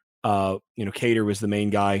Cater. Cater was the main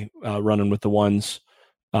guy running with the ones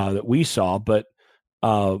that we saw, but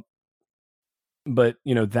that's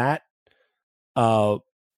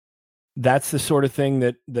the sort of thing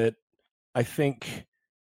that I think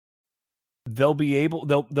they'll be able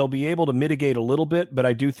to mitigate a little bit, but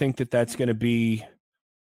I do think that's going to be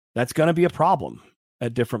a problem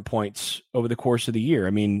at different points over the course of the year.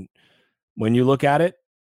 when you look at it,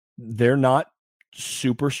 they're not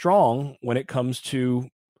super strong when it comes to,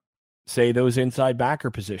 say, those inside backer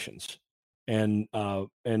positions. And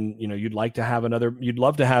you'd love to have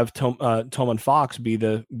Tomon Fox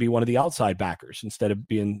be one of the outside backers instead of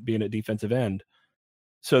being a defensive end.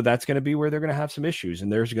 So that's going to be where they're going to have some issues.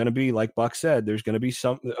 And there's going to be, like Buck said, there's going to be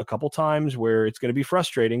a couple times where it's going to be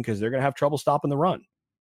frustrating because they're going to have trouble stopping the run.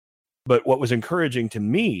 But what was encouraging to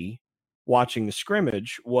me watching the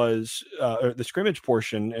scrimmage was the scrimmage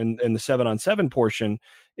portion and the 7-on-7 portion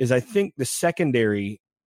is, I think, the secondary,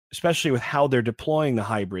 especially with how they're deploying the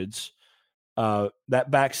hybrids,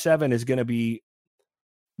 that back seven is going to be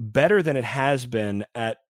better than it has been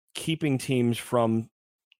at keeping teams from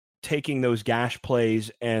taking those gash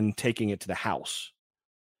plays and taking it to the house.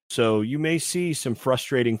 So you may see some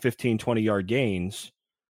frustrating 15, 20-yard gains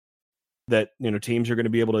that, teams are going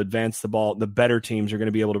to be able to advance the ball. The better teams are going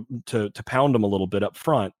to be able to pound them a little bit up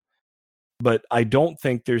front. But I don't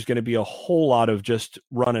think there's going to be a whole lot of just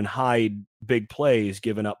run and hide big plays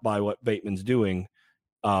given up by what Bateman's doing.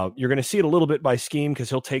 You're going to see it a little bit by scheme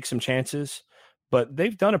because he'll take some chances. But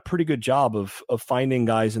they've done a pretty good job of finding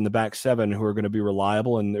guys in the back seven who are going to be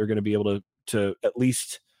reliable, and they're going to be able to at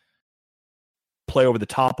least play over the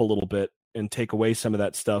top a little bit and take away some of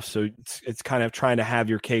that stuff. So it's kind of trying to have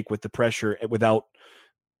your cake with the pressure without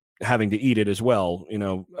having to eat it as well,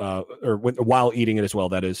 while eating it as well,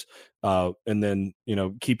 that is. And then,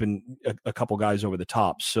 keeping a couple guys over the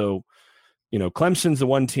top. So, Clemson's the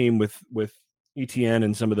one team with ETN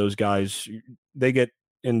and some of those guys, they get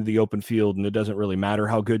into the open field and it doesn't really matter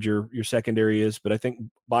how good your secondary is. But I think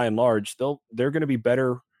by and large, they're going to be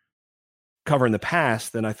better covering the pass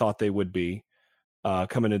than I thought they would be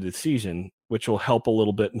coming into the season, which will help a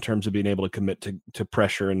little bit in terms of being able to commit to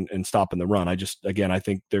pressure and stopping the run. I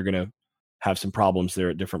think they're going to have some problems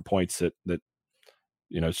there at different points that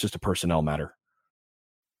it's just a personnel matter.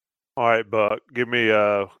 All right, Buck, give me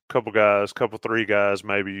a couple, three guys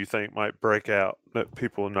maybe you think might break out that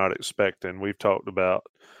people are not expecting. We've talked about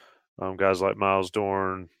guys like Miles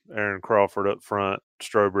Dorn, Aaron Crawford up front,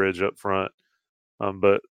 Strobridge up front.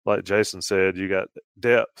 But like Jason said, you got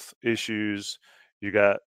depth issues. You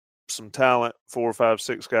got some talent, 4, 5,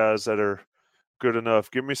 6 guys that are good enough.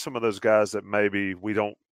 Give me some of those guys that maybe we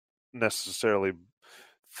don't necessarily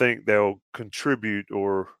think they'll contribute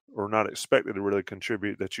or not expected to really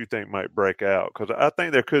contribute that you think might break out. Because I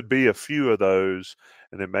think there could be a few of those,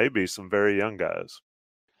 and there may be some very young guys.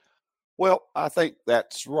 Well, I think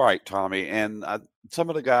that's right, Tommy. And some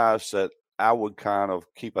of the guys that I would kind of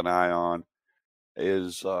keep an eye on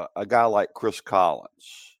is a guy like Chris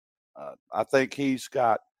Collins. I think he's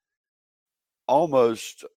got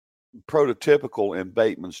almost prototypical in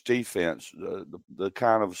Bateman's defense, the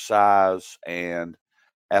kind of size and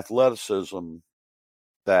athleticism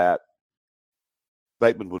that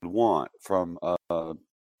Bateman would want from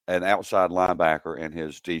an outside linebacker in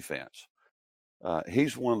his defense.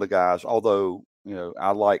 He's one of the guys, although,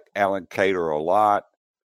 I like Alan Cater a lot.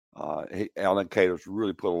 Alan Cater's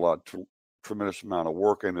really put tremendous amount of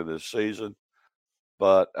work into this season,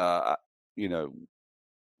 but,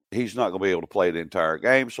 he's not going to be able to play the entire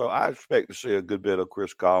game. So I expect to see a good bit of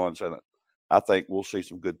Chris Collins, and I think we'll see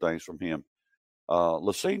some good things from him.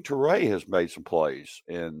 Lassine Toure has made some plays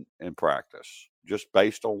in practice, just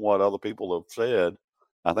based on what other people have said.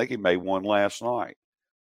 I think he made one last night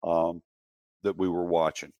that we were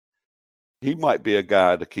watching. He might be a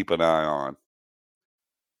guy to keep an eye on.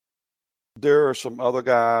 There are some other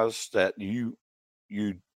guys that you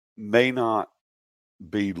may not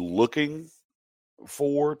be looking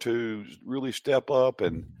for to really step up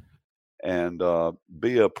and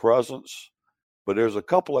be a presence. But there's a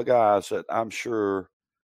couple of guys that I'm sure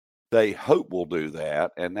they hope will do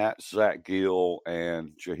that, and that's Zach Gill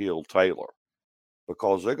and Jahil Taylor,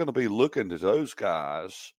 because they're going to be looking to those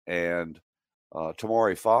guys and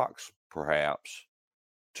Tamari Fox perhaps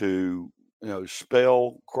to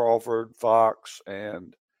spell Crawford, Fox,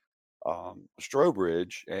 and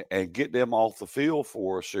Strobridge and get them off the field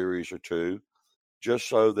for a series or two, just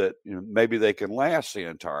so that maybe they can last the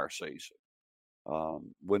entire season.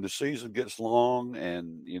 When the season gets long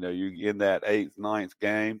and you're in that 8th, 9th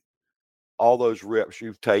game, all those reps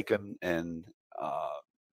you've taken and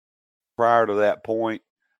prior to that point,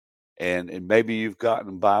 and maybe you've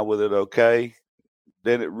gotten by with it okay,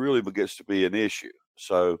 then it really begins to be an issue.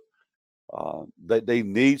 So they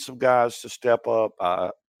need some guys to step up. I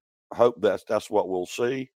hope that's what we'll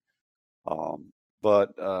see.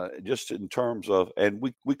 But just in terms of, and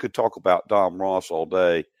we could talk about Dom Ross all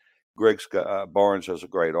day. Greg Barnes has a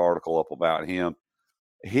great article up about him.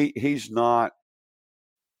 He's a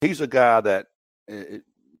guy that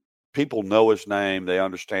people know his name. They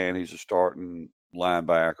understand he's a starting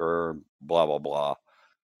linebacker, blah, blah, blah.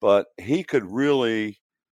 But he could really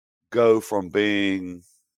go from being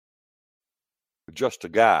just a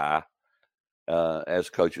guy, as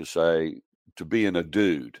coaches say, to being a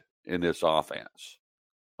dude in this offense.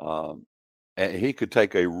 And he could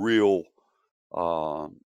take a real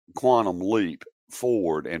quantum leap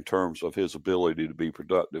forward in terms of his ability to be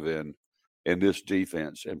productive in this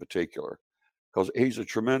defense in particular, because he's a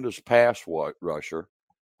tremendous pass rusher.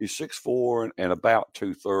 He's 6'4" and about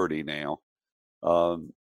 230 now.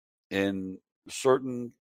 In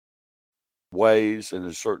certain ways and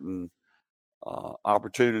in certain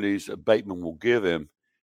opportunities that Bateman will give him,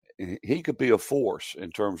 he could be a force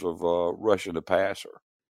in terms of rushing the passer.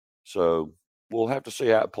 So we'll have to see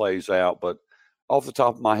how it plays out. But off the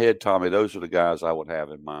top of my head, Tommy, those are the guys I would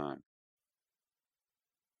have in mind.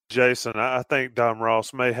 Jason, I think Dom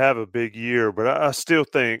Ross may have a big year, but I still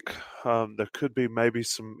think there could be maybe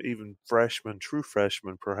some even true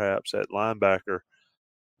freshmen perhaps at linebacker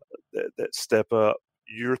that step up.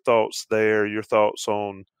 Your thoughts there, your thoughts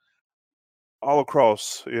on all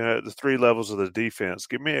across, the three levels of the defense.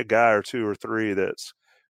 Give me a guy or two or three that's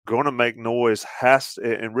going to make noise,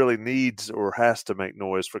 and really needs or has to make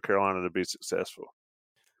noise for Carolina to be successful.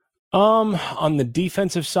 On the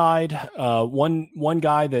defensive side, one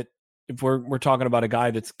guy that, if we're talking about a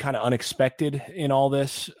guy that's kind of unexpected in all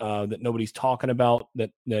this, that nobody's talking about,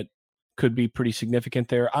 that could be pretty significant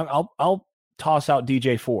there. I'll toss out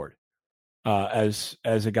DJ Ford as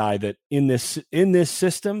a guy that in this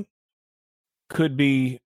system could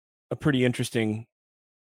be a pretty interesting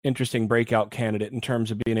breakout candidate in terms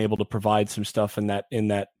of being able to provide some stuff in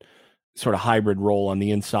that sort of hybrid role on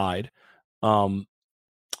the inside. Let's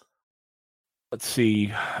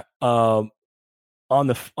see. On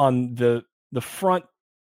the front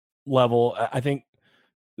level, I think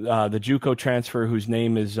the JUCO transfer, whose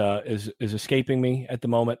name is escaping me at the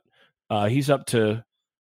moment, he's up to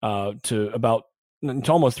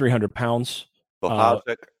almost 300 pounds.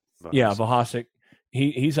 Vohasek. Yeah, Vohasek.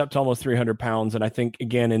 He's up to almost 300 pounds, and I think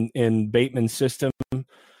again in Bateman's system,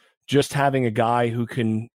 just having a guy who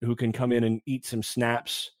can come in and eat some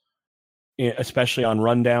snaps, especially on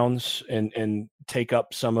rundowns, and take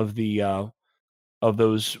up some of the of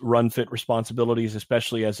those run fit responsibilities,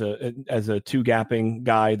 especially as a two gapping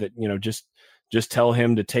guy, that just tell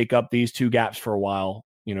him to take up these two gaps for a while,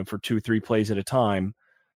 for 2-3 plays at a time.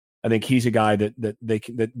 I think he's a guy that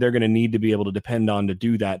they're going to need to be able to depend on to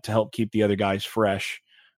do that, to help keep the other guys fresh.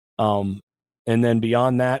 And then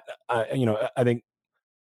beyond that, I think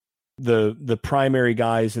the primary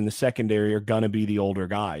guys in the secondary are going to be the older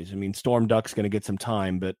guys. I mean, Storm Duck's going to get some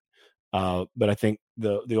time, but I think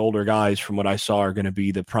the older guys, from what I saw, are going to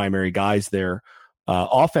be the primary guys there.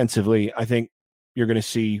 Offensively, I think you're going to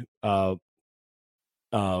see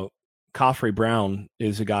Khafre Brown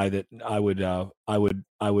is a guy that I would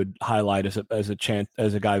highlight as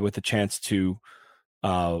a guy with a chance to,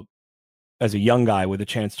 as a young guy with a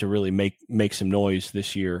chance to really make some noise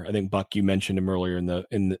this year. I think, Buck, you mentioned him earlier in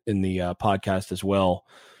the podcast as well,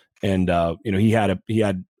 and he had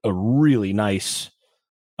a really nice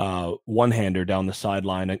one-hander down the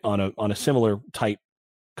sideline on a similar type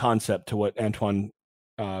concept to what Antoine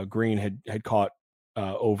Green had caught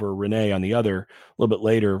over Rene on the other. A little bit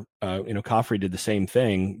later, Khafre did the same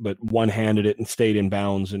thing, but one-handed it and stayed in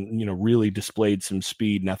bounds, and really displayed some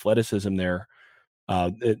speed and athleticism there.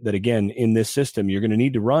 That again, in this system, you're going to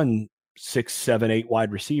need to run 6, 7, 8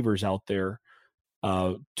 wide receivers out there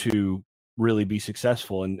to really be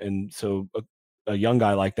successful, and so a young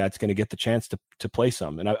guy like that's going to get the chance to play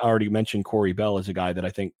some. And I already mentioned Corey Bell as a guy that I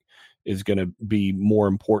think is going to be more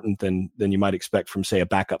important than you might expect from, say, a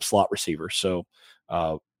backup slot receiver. So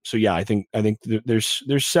yeah, I think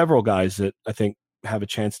there's several guys that I think have a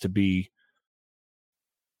chance to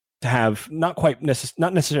have not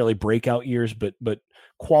necessarily breakout years, but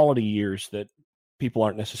quality years that people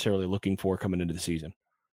aren't necessarily looking for coming into the season.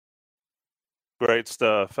 Great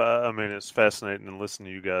stuff. I mean, it's fascinating to listen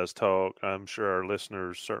to you guys talk. I'm sure our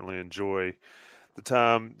listeners certainly enjoy the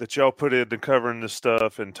time that y'all put into covering this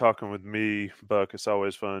stuff and talking with me. Buck, it's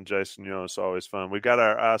always fun. Jason, it's always fun. We got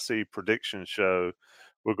our IC prediction show.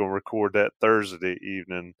 We're going to record that Thursday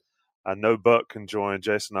evening. I know Buck can join.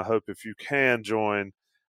 Jason, I hope if you can join,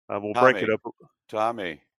 we'll break it up.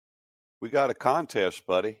 Tommy, we got a contest,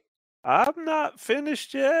 buddy. I'm not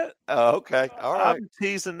finished yet. Oh, okay. All right. I'm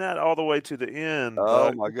teasing that all the way to the end.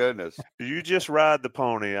 Oh, my goodness. You just ride the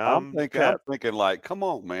pony. I'm thinking like, come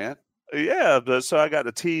on, man. Yeah, but so I got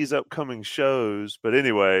to tease upcoming shows. But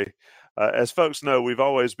anyway, As folks know, we've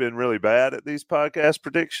always been really bad at these podcast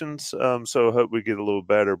predictions, so I hope we get a little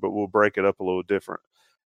better, but we'll break it up a little different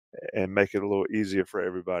and make it a little easier for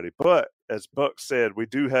everybody. But as Buck said, we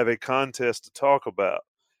do have a contest to talk about.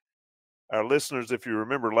 Our listeners, if you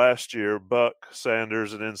remember last year, Buck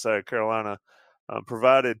Sanders and Inside Carolina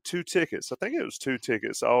provided 2 tickets. I think it was 2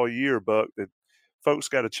 tickets all year, Buck, that folks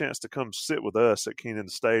got a chance to come sit with us at Kenan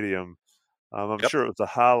Stadium. I'm sure it was a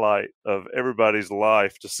highlight of everybody's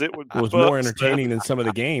life to sit with. It was more entertaining than some of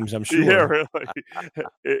the games, I'm sure. Yeah,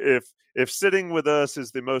 really. If sitting with us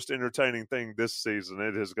is the most entertaining thing this season,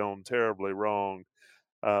 it has gone terribly wrong.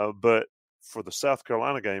 But for the South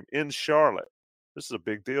Carolina game in Charlotte, this is a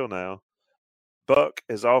big deal now. Buck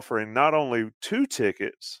is offering not only 2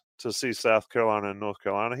 tickets to see South Carolina and North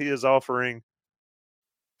Carolina, he is offering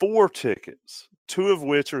 4 tickets, 2 of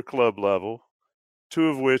which are club level, 2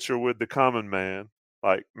 of which are with the common man,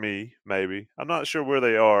 like me, maybe. I'm not sure where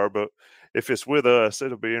they are, but if it's with us,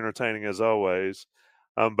 it'll be entertaining as always.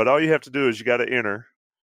 But all you have to do is you got to enter.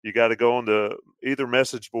 You got to go on to either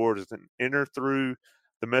message board and enter through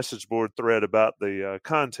the message board thread about the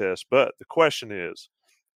contest. But the question is,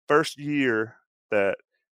 first year that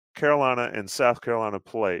Carolina and South Carolina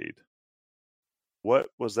played, what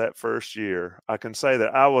was that first year? I can say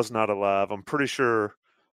that I was not alive. I'm pretty sure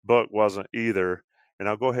Buck wasn't either. And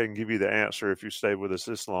I'll go ahead and give you the answer if you stayed with us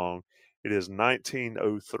this long. It is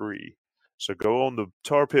 1903. So go on the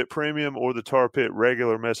Tar Pit Premium or the Tar Pit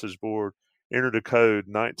regular message board, enter the code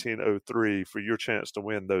 1903 for your chance to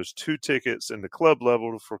win those 2 tickets in the club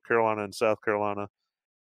level for Carolina and South Carolina,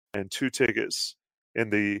 and 2 tickets in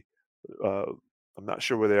the I'm not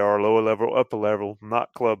sure where they are, lower level, upper level,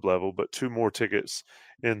 not club level, but 2 more tickets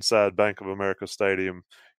inside Bank of America Stadium.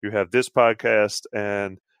 You have this podcast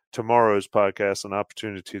and tomorrow's podcast an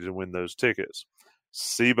opportunity to win those tickets.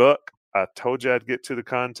 See, Buck, I told you I'd get to the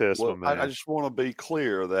contest. Well, my man. I just want to be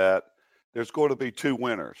clear that there's going to be 2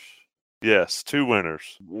 winners. Yes, 2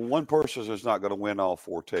 winners. One person is not going to win all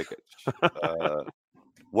 4 tickets.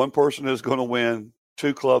 One person is going to win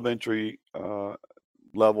 2 club entry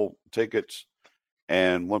level tickets,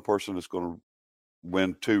 and one person is going to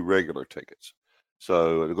win 2 regular tickets.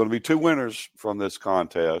 So there are going to be 2 winners from this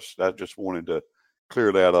contest. I just wanted to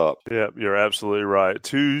clear that up. Yeah, you're absolutely right.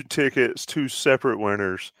 2 tickets, 2 separate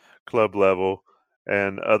winners, club level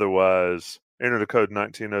and otherwise. Enter the code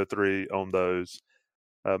 1903 on those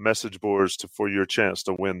message boards for your chance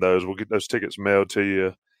to win those. We'll get those tickets mailed to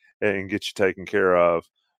you and get you taken care of.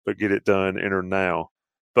 But get it done. Enter now.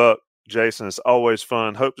 But Jason, it's always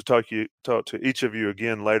fun. Hope to talk to each of you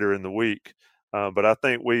again later in the week. But I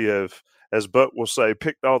think we have, as Buck will say,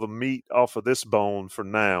 picked all the meat off of this bone for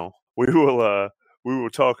now. We will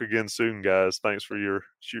talk again soon, guys. Thanks for your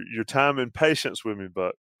time and patience with me,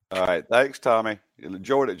 Buck. All right. Thanks, Tommy.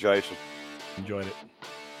 Enjoyed it, Jason. Enjoyed it.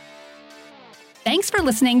 Thanks for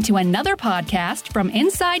listening to another podcast from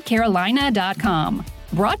InsideCarolina.com.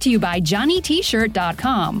 Brought to you by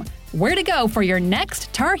JohnnyT-Shirt.com. Where to go for your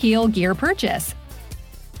next Tar Heel gear purchase.